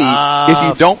will be if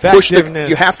you don't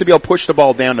you have to be able to push the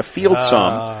ball down the field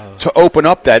some to open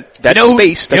up that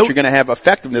space that you're going to have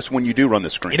effectiveness when you do run the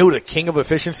screen. You know who the king of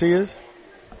efficiency is?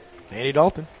 Andy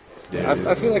Dalton. Yeah,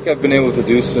 I feel like I've been able to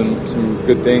do some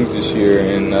good things this year,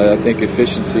 and I think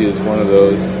efficiency is one of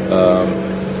those.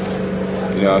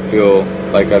 I feel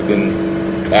like I've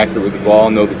been accurate with the ball,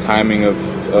 know the timing of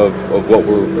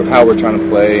how we're trying to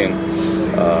play,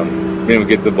 and being able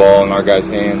to get the ball in our guys'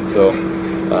 hands. So,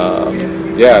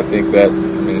 I think that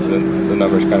the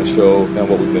numbers kind of show kind of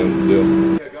what we've been able to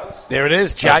do. There it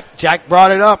is. Jack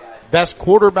brought it up. Best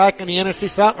quarterback in the NFC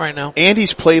South right now.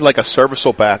 Andy's played like a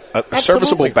serviceable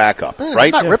backup,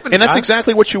 right? And that's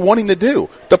exactly what you want him to do.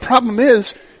 The problem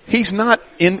is, he's not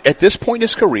at this point in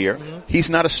his career, he's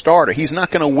not a starter. He's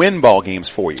not going to win ball games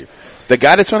for you. The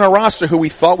guy that's on our roster who we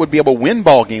thought would be able to win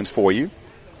ball games for you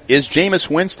is Jameis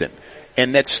Winston.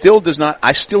 And I still do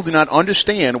not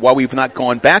understand why we've not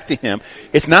gone back to him.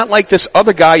 It's not like this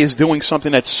other guy is doing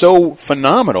something that's so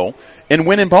phenomenal in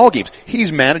winning ball games.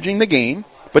 He's managing the game,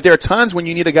 but there are times when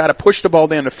you need a guy to push the ball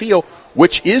down the field,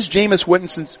 which is Jameis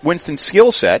Winston's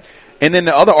skill set. And then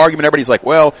the other argument, everybody's like,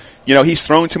 he's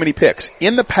thrown too many picks.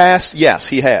 In the past, yes,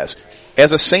 he has.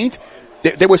 As a Saint,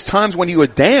 there was times when he was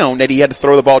down that he had to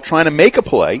throw the ball trying to make a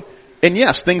play. And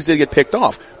yes, things did get picked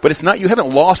off. But you haven't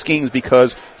lost games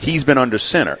because he's been under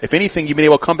center. If anything, you've been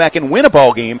able to come back and win a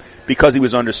ball game because he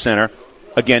was under center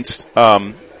against,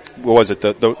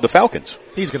 the Falcons.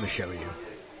 He's going to show you.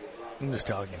 I'm just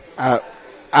telling you.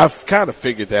 I've kind of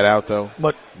figured that out though.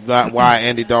 But why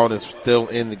Andy Dalton is still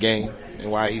in the game. And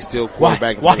why he's still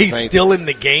quarterbacking. Why he's still in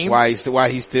the game? Why he's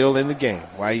still in the game?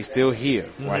 Why he's still here?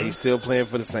 Why he's still playing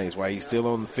for the Saints? Why he's still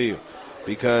on the field?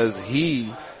 Because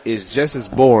he is just as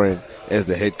boring as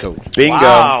the head coach. Bingo.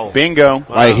 Wow.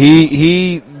 Like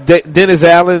Dennis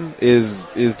Allen is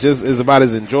about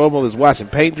as enjoyable as watching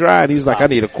paint dry, and he's like, I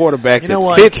need a quarterback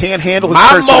that fits, can't handle his my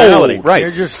personality. mold.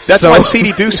 Right. That's why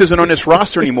CD Deuce isn't on this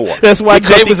roster anymore. That's why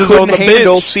because James he is on the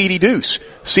handle bench. CD Deuce.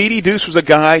 CD Deuce was a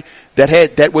guy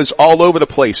that was all over the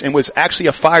place and was actually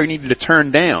a fire you needed to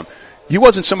turn down. He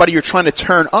wasn't somebody you're trying to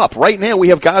turn up. Right now we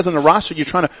have guys on the roster you're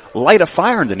trying to light a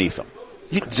fire underneath them.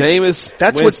 Jameis,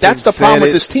 that's the problem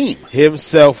with this team.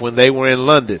 Himself when they were in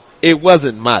London, it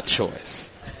wasn't my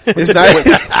choice. It's not.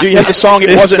 Do you have the song?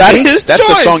 It wasn't me. That's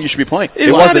the song you should be playing.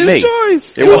 It wasn't me.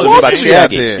 Choice. It wasn't about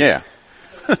Shaggy. Yeah,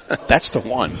 that's the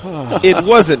one. It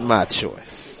wasn't my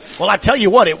choice. Well, I tell you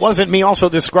what, it wasn't me. Also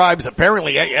describes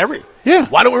apparently every. Yeah.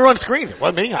 Why don't we run screens? It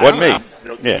wasn't me. Yeah.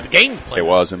 The game plan. It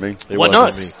wasn't me. It wasn't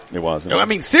us. Me. It wasn't. No, I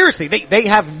mean, seriously, they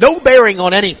have no bearing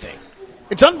on anything.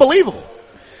 It's unbelievable.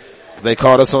 They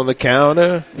caught us on the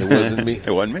counter. It wasn't me.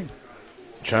 It wasn't me.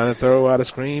 Trying to throw out a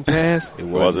screen pass. It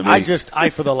wasn't me. I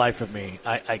for the life of me,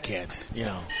 I can't.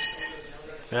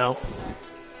 No.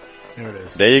 There it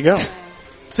is. There you go.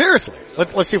 Seriously,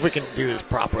 let's see if we can do this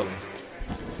properly.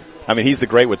 I mean, he's the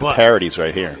great with the parodies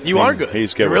right here. You are good.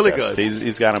 He's good. You're really with this. good.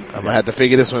 He's got him. I'm gonna have to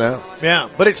figure this one out. Yeah,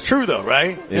 but it's true though,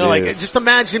 right? You know, like just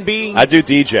imagine being. I do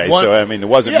DJ, so I mean, it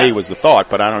wasn't me was the thought,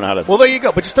 but I don't know how to. Well, there you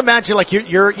go. But just imagine like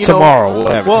you're tomorrow. We'll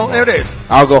have it well, tomorrow. there it is.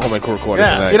 I'll go home and record it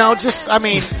tonight. You know, just I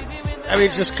mean,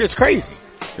 it's crazy.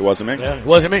 It wasn't me. Yeah, it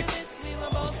wasn't me.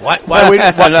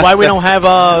 Why we don't have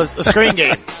a screen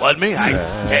game? Wasn't me.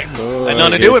 Had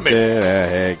nothing to do with me.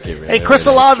 Hey, Chris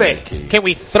Olave, can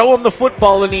we throw him the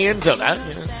football in the end zone?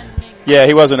 Yeah,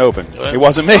 he wasn't open. It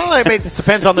wasn't me. Well, I mean, it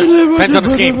depends on the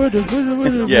scheme.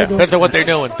 Yeah, depends on what they're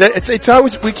doing. It's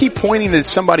always we keep pointing to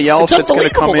somebody else that's going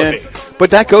to come in, to but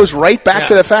that goes right back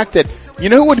to the fact that you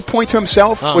know who would point to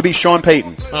himself would be Sean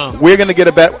Payton. We're going to get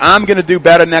a bet. I'm going to do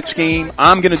better next game.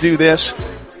 I'm going to do this.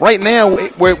 Right now,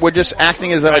 we're just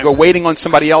acting as like we're waiting on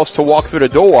somebody else to walk through the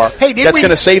door. Hey, that's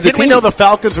going to save the team. Didn't we know the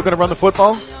Falcons were going to run the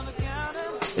football?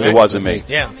 It wasn't me.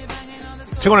 Yeah,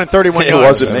 231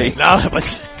 yards. It wasn't me. No,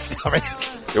 but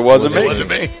it wasn't me. It wasn't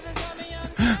me.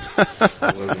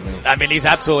 I mean, he's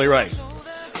absolutely right.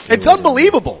 It's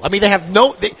unbelievable. I mean, they have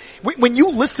when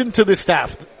you listen to this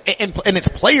staff and it's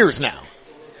players now.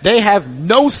 They have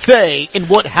no say in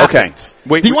what happens.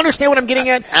 Okay. Do you understand what I'm getting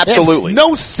at? Absolutely.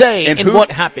 No say in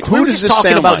what happens. Who we were does just this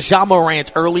talking sound about like? Ja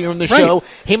Morant earlier in the show.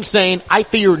 Him saying, "I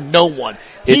fear no one."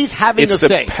 He's having a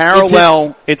say. It's the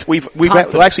parallel. We've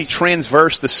actually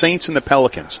transversed the Saints and the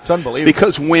Pelicans. It's unbelievable.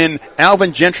 Because when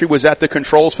Alvin Gentry was at the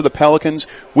controls for the Pelicans,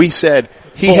 we said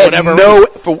he had no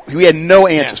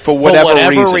answers for whatever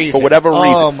reason. For whatever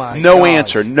reason. No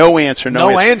answer.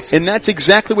 And that's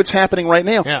exactly what's happening right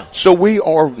now. Yeah. So we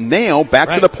are now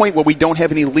back to the point where we don't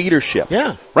have any leadership.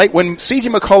 Yeah. Right? When C.J.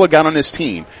 McCullough got on this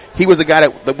team, he was a guy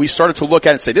that we started to look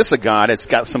at and say, this is a guy that's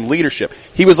got some leadership.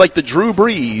 He was like the Drew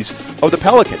Brees of the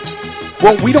Pelicans.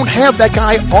 Well, we don't have that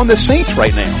guy on the Saints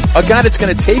right now. A guy that's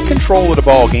going to take control of the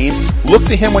ball game, look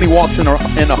to him when he walks in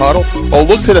the huddle, or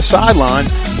look to the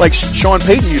sidelines like Sean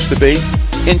Payton used to be,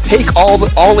 and take all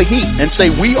the heat and say,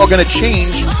 we are going to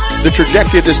change the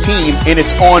trajectory of this team, and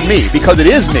it's on me. Because it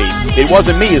is me. It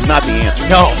wasn't me is not the answer.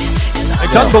 No.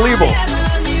 It's unbelievable.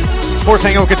 Sports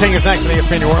Hangover continues next on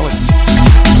ESPN New Orleans.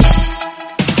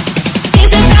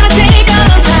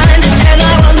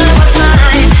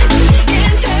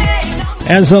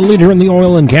 As a leader in the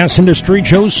oil and gas industry,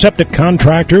 Joe's Septic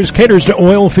Contractors caters to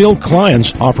oil field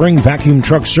clients, offering vacuum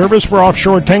truck service for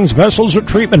offshore tanks, vessels, or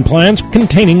treatment plants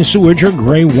containing sewage or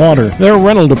gray water. Their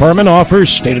rental department offers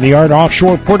state-of-the-art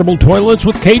offshore portable toilets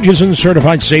with cages and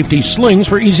certified safety slings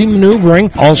for easy maneuvering,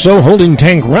 also holding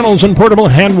tank rentals and portable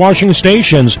hand washing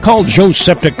stations. Call Joe's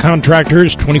Septic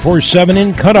Contractors 24/7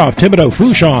 in Cutoff, Thibodaux,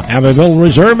 Fouchon, Abbeville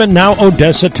Reserve, and now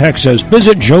Odessa, Texas.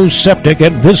 Visit Joe's Septic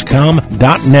at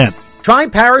viscom.net.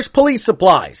 Tri-Parish Police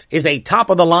Supplies is a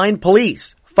top-of-the-line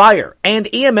police, fire, and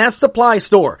EMS supply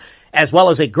store, as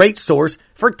well as a great source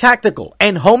for tactical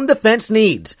and home defense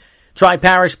needs.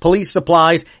 Tri-Parish Police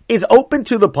Supplies is open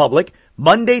to the public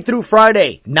Monday through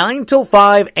Friday, 9 till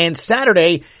 5, and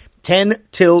Saturday, 10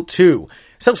 till 2.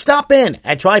 So stop in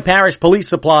at Tri-Parish Police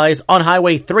Supplies on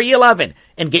Highway 311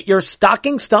 and get your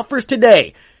stocking stuffers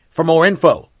today. For more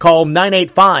info, call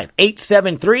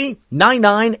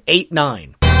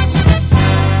 985-873-9989.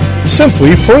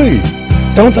 Simply free.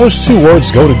 Don't those two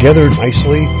words go together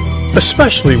nicely?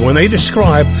 Especially when they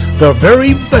describe the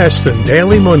very best in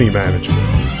daily money management.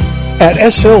 At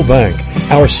SL Bank,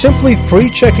 our Simply Free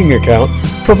checking account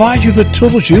provides you the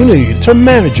tools you need to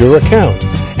manage your account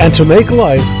and to make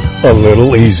life a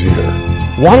little easier.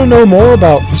 Want to know more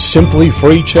about Simply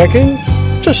Free checking?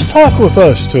 Just talk with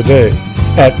us today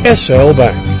at SL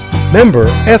Bank. Member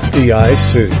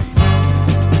FDIC.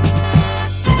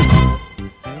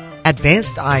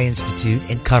 Advanced Eye Institute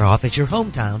in Cutoff is your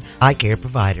hometown eye care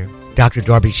provider. Dr.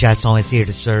 Darby Chasson is here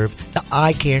to serve the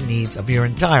eye care needs of your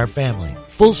entire family.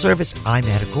 Full-service eye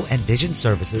medical and vision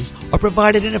services are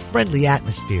provided in a friendly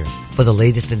atmosphere. For the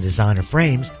latest in designer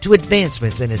frames to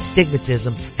advancements in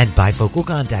astigmatism and bifocal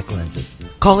contact lenses.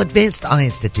 Call Advanced Eye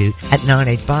Institute at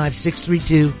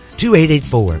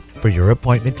 985-632-2884 for your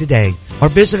appointment today, or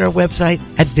visit our website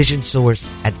at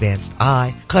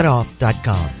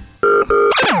visionsourceadvancedeye.cutoff.com.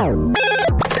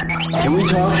 Can we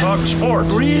talk sports?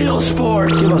 Real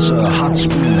sports. Give us a hot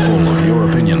spoonful of your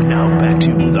opinion. Now back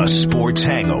to the Sports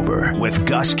Hangover with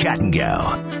Gus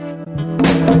Kattengell.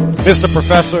 Mr.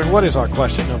 Professor, what is our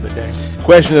question of the day?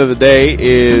 Question of the day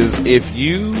is, if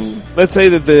you, let's say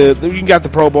that you got the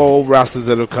Pro Bowl rosters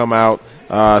that have come out.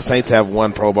 Saints have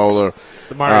one Pro Bowler.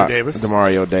 Demario Davis.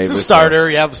 Demario Davis. He's a starter.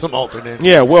 You have some alternates.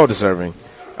 Yeah, well deserving.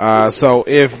 So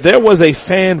if there was a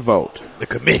fan vote The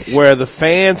committee. Where the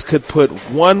fans could put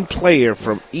one player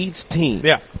from each team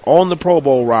on the Pro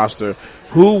Bowl roster,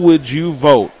 who would you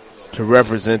vote to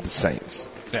represent the Saints?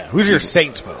 Yeah. Who's your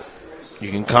Saints vote?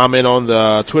 You can comment on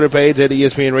the Twitter page at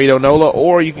ESPN Radio NOLA,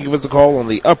 or you can give us a call on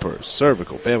the Upper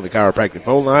Cervical Family Chiropractic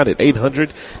phone line at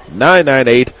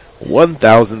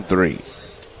 800-998-1003.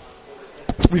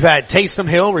 We've had Taysom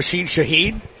Hill, Rashid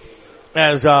Shaheed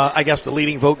as, I guess, the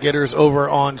leading vote getters over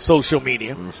on social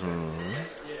media. Mm-hmm.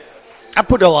 I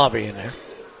put Olave in there.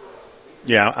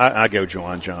 Yeah, I go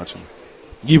Juwan Johnson.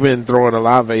 You've been throwing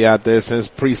Olave out there since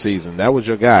preseason. That was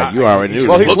your guy. You already knew.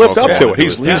 Well, he's lived up to it.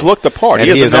 He's looked the part. And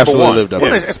he is number one. Lived up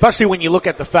Well, especially when you look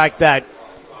at the fact that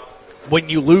when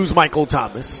you lose Michael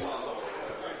Thomas,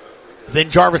 then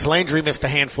Jarvis Landry missed a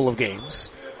handful of games.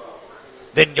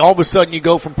 Then all of a sudden you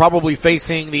go from probably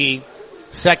facing the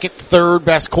second, third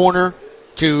best corner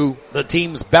to the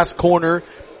team's best corner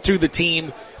to the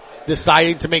team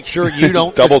deciding to make sure you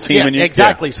don't double teaming you.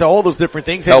 Exactly. Yeah. So all those different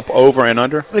things. Help over and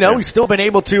under. You know, he's still been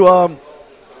able to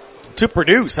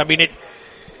produce. I mean,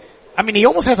 he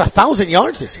almost has 1,000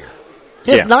 yards this year.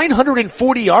 He has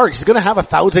 940 yards. He's going to have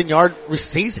 1,000-yard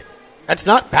season. That's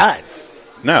not bad.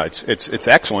 No, it's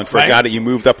excellent for a guy that you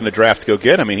moved up in the draft to go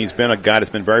get. I mean, he's been a guy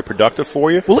that's been very productive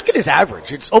for you. Well, look at his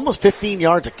average. It's almost 15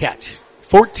 yards a catch.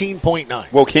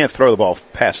 14.9. Well, can't throw the ball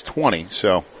past 20,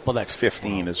 so that's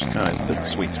 15 is kind of the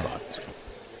sweet spot. So.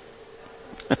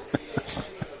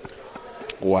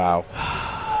 Wow.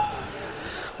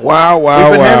 We've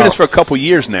been having this for a couple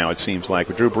years now, it seems like.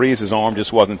 With Drew Brees, his arm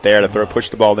just wasn't there to push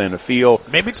the ball down the field.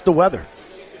 Maybe it's the weather.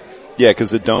 Yeah,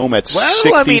 because the dome at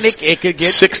 60, I mean, it could get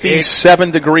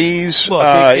 67 degrees. Look,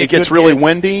 it gets really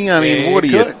windy. I mean, what do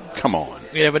you? Come on.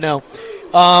 You never know.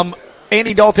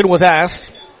 Andy Dalton was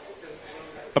asked.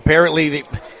 Apparently,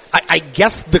 I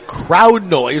guess the crowd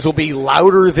noise will be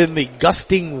louder than the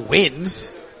gusting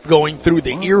winds going through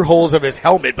the ear holes of his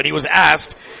helmet. But he was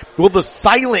asked, will the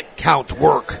silent count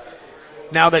work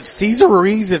now that Cesar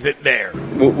Ruiz isn't there?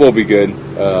 We'll be good.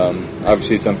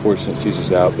 Obviously, it's unfortunate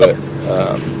Caesar's out, but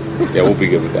yeah, we'll be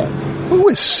good with that. Who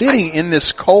is sitting in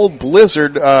this cold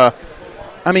blizzard? I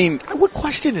mean, what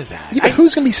question is that? Yeah, but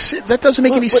who's going to be sitting? That doesn't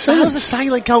make any sense. How's the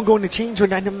silent count going to change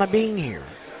when I'm not being here?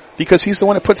 Because he's the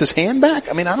one that puts his hand back?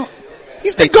 I mean, I don't...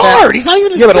 He's the guard. He's not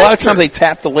even but a lot of times they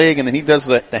tap the leg and then he does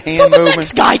the hand so the movement.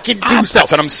 Next guy can do That's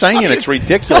what I'm saying. It's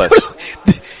ridiculous.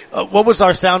 What was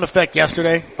our sound effect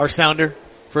yesterday? Our sounder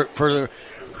for the...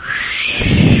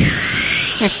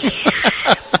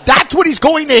 That's what he's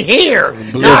going to hear.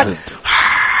 Blizzard.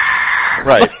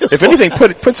 Right. If anything,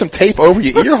 put some tape over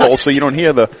your ear hole so you don't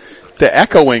hear the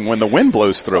echoing when the wind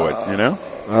blows through it, you know?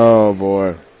 Oh,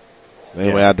 boy. They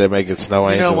were out there making snow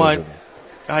angels. You know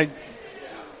what?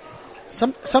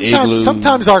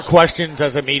 Sometimes our questions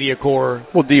as a media corps.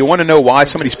 Well, do you want to know why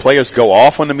some of these players go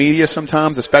off on the media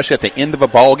sometimes, especially at the end of a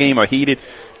ball game or heated?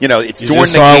 You know, it's during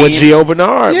the game. With Gio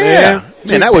Bernard, man.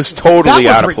 Man, that was totally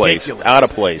that was out of place. Ridiculous. Out of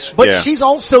place. But she's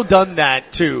also done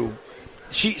that too.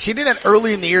 She did that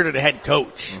early in the year to the head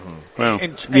coach. Mm-hmm. Well,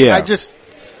 and I just.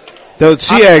 Though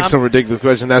she asked some ridiculous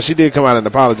questions. Now she did come out and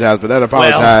apologize, but that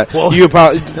apologize well, you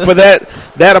for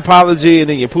that apology, and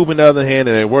then you poop in the other hand,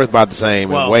 and they're worth about the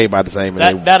same and way about the same.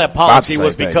 And that apology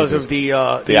was because of the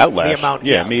outlash, the amount,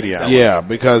 media, yeah,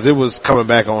 because it was coming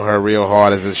back on her real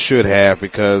hard as it should have.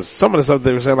 Because some of the stuff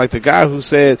they were saying, like the guy who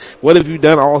said, "What have you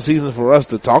done all season for us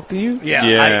to talk to you?"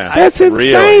 Yeah, that's insane.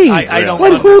 Really? I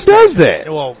don't. Who does that?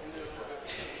 Well.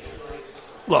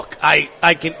 Look,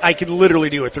 I can literally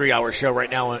do a 3-hour show right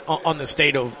now on the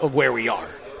state of where we are.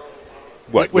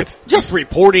 What with just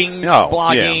reporting,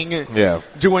 blogging,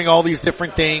 doing all these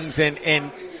different things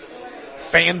and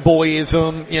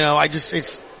fanboyism, you know,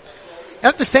 it's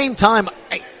at the same time,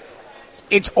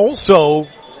 it's also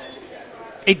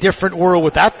a different world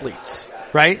with athletes,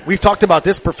 right? We've talked about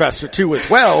this, Professor, too, as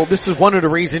well. This is one of the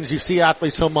reasons you see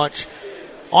athletes so much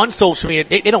on social media.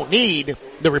 They don't need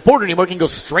the reporter anymore. Can go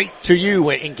straight to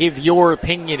you and give your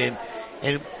opinion and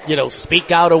you know,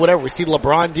 speak out or whatever. We see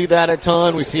LeBron do that a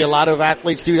ton. We see a lot of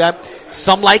athletes do that.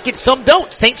 Some like it, some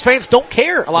don't. Saints fans don't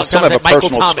care a lot of times. Some have a Michael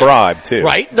personal Thomas, scribe too,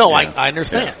 right? No, I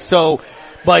understand. Yeah. So,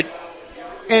 but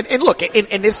and look,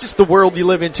 and it's just the world you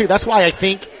live in too. That's why I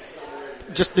think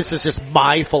this is just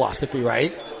my philosophy,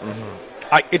 right?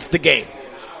 Mm-hmm. It's the game,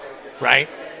 right?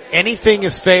 Anything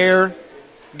is fair,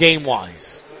 game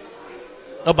wise,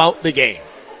 about the game.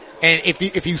 And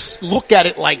if you look at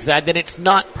it like that, then it's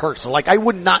not personal. Like, I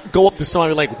would not go up to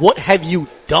somebody like, what have you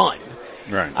done?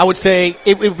 Right. I would say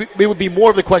it would be more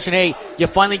of the question, hey, you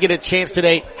finally get a chance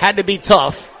today, had to be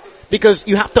tough, Because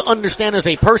you have to understand as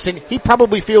a person, he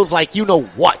probably feels like you know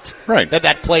what. Right.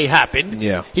 That play happened.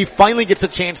 Yeah. He finally gets a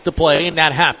chance to play and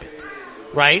that happened.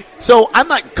 Right? So I'm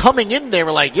not coming in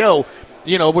there like, yo,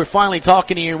 we're finally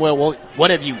talking to you. Well, what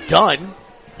have you done?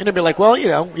 And they'll be like, well,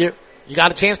 you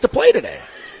got a chance to play today.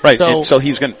 Right. So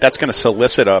that's going to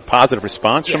solicit a positive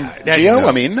response from Gio.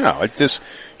 I mean, no, it's just,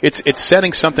 it's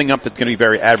setting something up that's going to be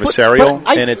very adversarial.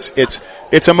 And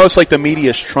it's almost like the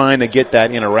media is trying to get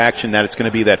that interaction that it's going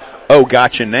to be that, oh,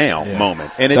 gotcha now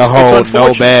moment. And it's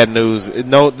no bad news.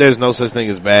 There's no such thing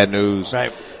as bad news.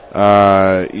 Right.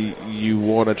 You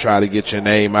want to try to get your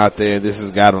name out there. This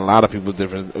has gotten a lot of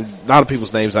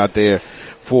people's names out there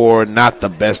for not the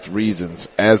best reasons.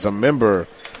 As a member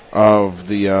of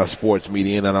the sports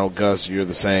media, and I know Gus, you're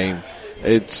the same.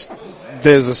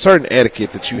 There's a certain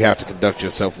etiquette that you have to conduct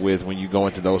yourself with when you go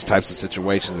into those types of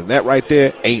situations, and that right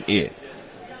there ain't it.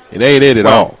 It ain't it at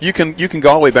all. You can go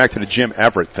all the way back to the Jim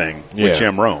Everett thing with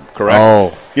Jim Rome, correct?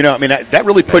 Oh, that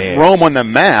really put Rome on the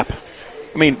map.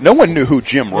 I mean, no one knew who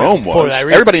Jim Rome was.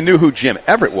 Everybody knew who Jim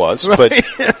Everett was, but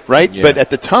right. Yeah. But at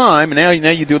the time, now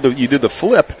you do the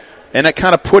flip, and that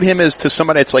kind of put him as to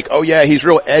somebody that's like, oh yeah, he's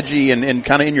real edgy and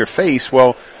kind of in your face.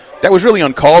 Well, that was really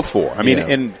uncalled for. I mean,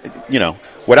 and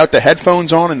without the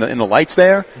headphones on and the lights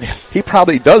there, he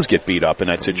probably does get beat up in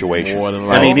that situation.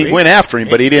 I mean, he went after him,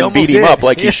 but he didn't beat him up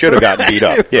like he should have gotten beat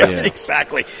up. Yeah,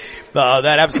 exactly. That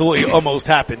absolutely almost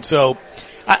happened. So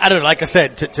I don't know. Like I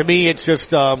said, to me, it's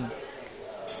just.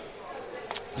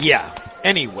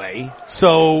 Anyway,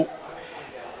 so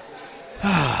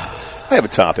I have a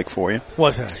topic for you.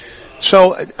 What's that?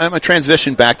 So I'm going to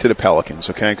transition back to the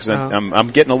Pelicans, okay? Because I'm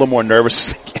getting a little more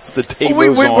nervous as the day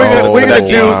moves on. We're going to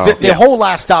do the whole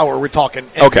last hour. We're talking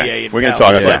NBA. Okay, we're going to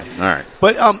talk about it. All right.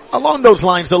 But along those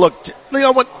lines, though, look, you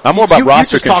know what? I'm more about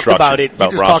roster construction. You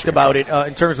just talked about it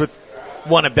in terms with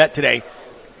Won a Bet today.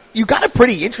 You got a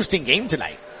pretty interesting game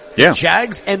tonight. Yeah.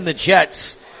 Jags and the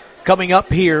Jets coming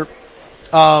up here.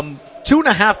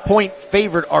 2.5 point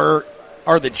favorite are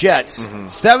the Jets.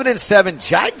 7-7,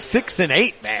 Jags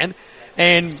 6-8, man.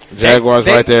 And Jaguars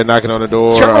right there knocking on the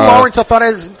door. Trevor Lawrence, I thought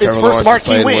his first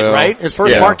marquee win, right? His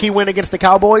first marquee win against the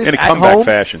Cowboys in a at comeback home.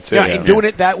 fashion too. And doing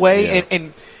it that way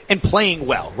and playing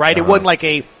well, right? It wasn't like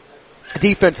a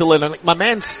defensive line. My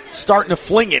man's starting to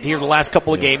fling it here the last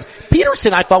couple of games.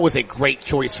 Peterson, I thought, was a great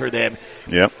choice for them.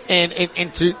 Yep.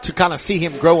 And to kind of see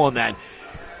him grow on that.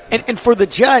 And for the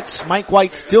Jets, Mike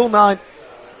White's still not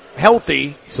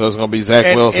healthy. So it's going to be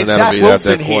Zach Wilson that'll be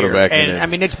that quarterback. And I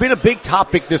mean, it's been a big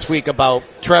topic this week about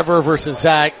Trevor versus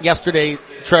Zach. Yesterday,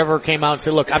 Trevor came out and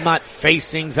said, look, I'm not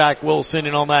facing Zach Wilson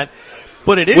and all that.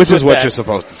 But it is. Which is what you're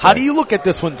supposed to say. How do you look at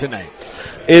this one tonight?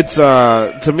 It's,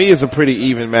 to me, it's a pretty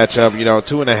even matchup.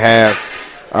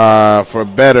 2.5, for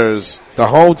bettors. The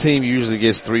home team usually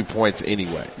gets 3 points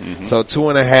anyway. So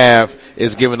 2.5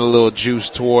 is giving a little juice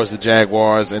towards the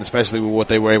Jaguars, and especially with what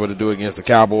they were able to do against the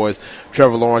Cowboys.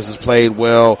 Trevor Lawrence has played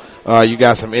well. You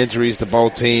got some injuries to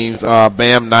both teams.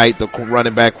 Bam Knight, the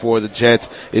running back for the Jets,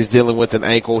 is dealing with an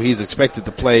ankle. He's expected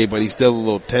to play, but he's still a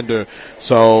little tender.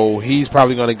 So he's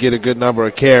probably going to get a good number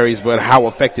of carries, but how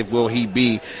effective will he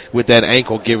be with that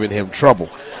ankle giving him trouble?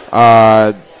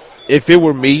 If it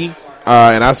were me,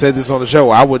 and I said this on the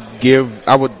show, I would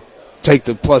take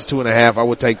the plus 2.5. I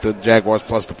would take the Jaguars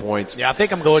plus the points. Yeah, I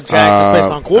think I'm going Jags just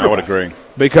based on quarterback. I would agree.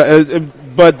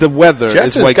 But the weather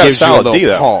is what gives you a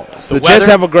little pause. The Jets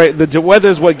have the weather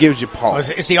is what gives you pause.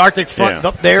 Is the Arctic front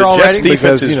up there already? The Jets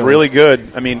defense is really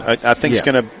good. I mean, I think it's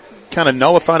going to kind of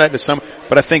nullify that to some,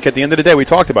 but I think at the end of the day, we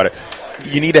talked about it.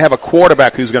 You need to have a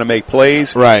quarterback who's going to make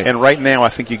plays. Right. And right now, I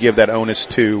think you give that onus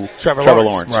to Trevor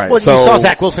Lawrence. Right. Well, you saw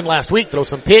Zach Wilson last week throw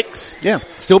some picks. Yeah.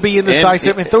 Still be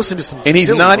indecisive and throw some. And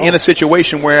he's not in a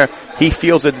situation where he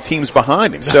feels that the team's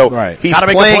behind him. So he's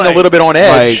playing a little bit on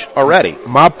edge already.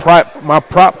 My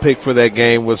prop pick for that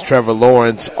game was Trevor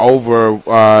Lawrence over,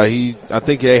 I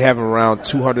think they have him around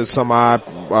 200 some odd,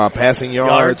 passing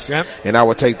yards. And I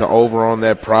would take the over on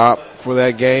that prop for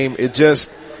that game. It just,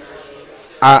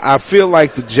 I feel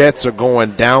like the Jets are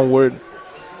going downward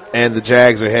and the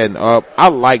Jags are heading up. I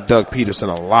like Doug Peterson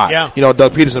a lot. Yeah.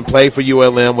 Doug Peterson played for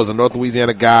ULM, was a North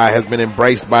Louisiana guy, has been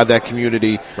embraced by that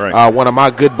community. Right. One of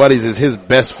my good buddies is his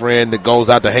best friend that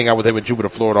goes out to hang out with him in Jupiter,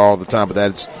 Florida all the time, but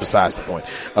that's besides the point.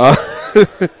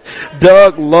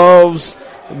 Doug loves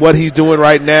what he's doing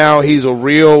right now. He's a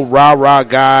real rah-rah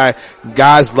guy.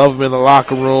 Guys love him in the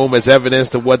locker room as evidence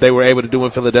to what they were able to do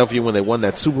in Philadelphia when they won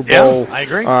that Super Bowl. Yeah, I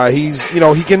agree.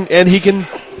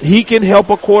 He can help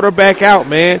a quarterback out,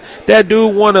 man. That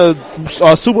dude won a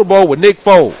Super Bowl with Nick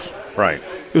Foles. Right.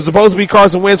 It was supposed to be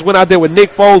Carson Wentz, went out there with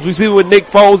Nick Foles. We see what Nick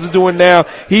Foles is doing now.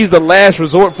 He's the last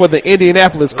resort for the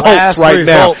Indianapolis Colts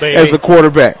now as a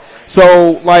quarterback.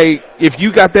 So, like, if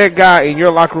you got that guy in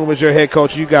your locker room as your head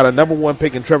coach, you got a number 1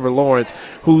 pick in Trevor Lawrence,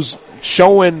 who's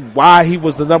showing why he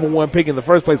was the number 1 pick in the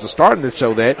first place, or starting to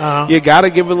show that. You got to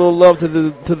give a little love to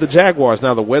the Jaguars.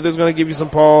 Now, the weather's going to give you some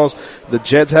pause. The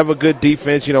Jets have a good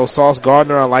defense. You know, Sauce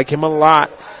Gardner, I like him a lot.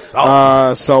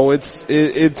 So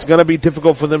it's going to be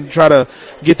difficult for them to try to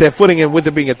get that footing. And with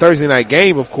it being a Thursday night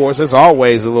game, of course, it's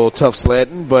always a little tough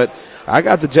sledding. But I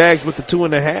got the Jags with the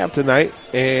 2.5 tonight,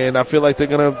 and I feel like they're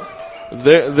going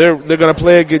to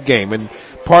play a good game. And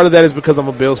part of that is because I'm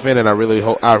a Bills fan, and I really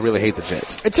hate the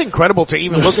Jets. It's incredible to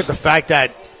even look at the fact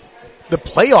that the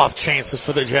playoff chances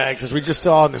for the Jags, as we just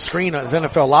saw on the screen as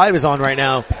NFL Live is on right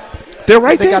now, they're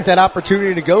right there. They got that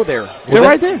opportunity to go there. They're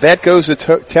right there. That goes to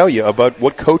tell you about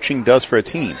what coaching does for a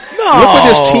team. No. Look what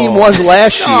this team was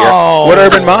last year with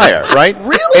Urban Meyer, right?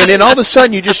 Really? And then all of a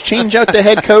sudden you just change out the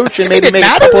head coach and maybe make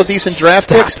a couple of decent draft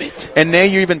picks. And now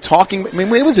you're even talking. I mean,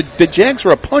 the Jags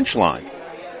were a punchline.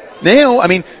 Now, I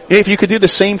mean, if you could do the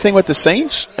same thing with the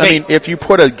Saints, I mean, if you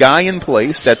put a guy in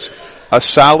place that's a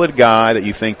solid guy that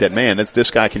you think that, man, this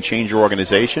guy can change your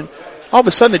organization, all of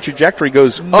a sudden the trajectory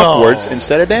goes upwards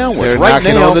instead of downwards. They're right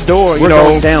knocking now, on the door. We're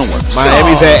going downwards.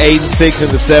 Miami's at 8-6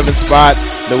 in the 7th spot.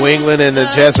 New England and the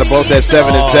Jets are both at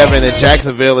 7-7, and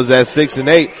Jacksonville is at 6-8.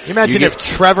 Can you imagine if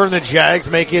Trevor and the Jags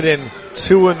make it and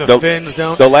 2 in the Finns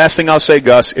don't? The last thing I'll say,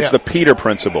 Gus, it's the Peter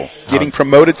principle. Getting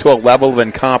promoted to a level of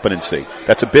incompetency.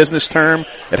 That's a business term.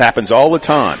 It happens all the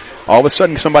time. All of a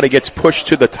sudden somebody gets pushed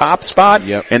to the top spot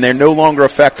and they're no longer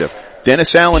effective.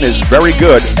 Dennis Allen is very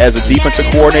good as a defensive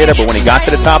coordinator, but when he got to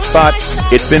the top spot,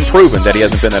 it's been proven that he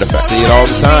hasn't been that effective. See it all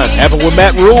the time. Happened with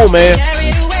Matt Rule, man.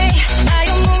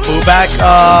 Move back,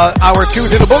 hour 2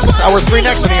 to the books. Hour 3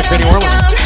 next on ESPN New Orleans.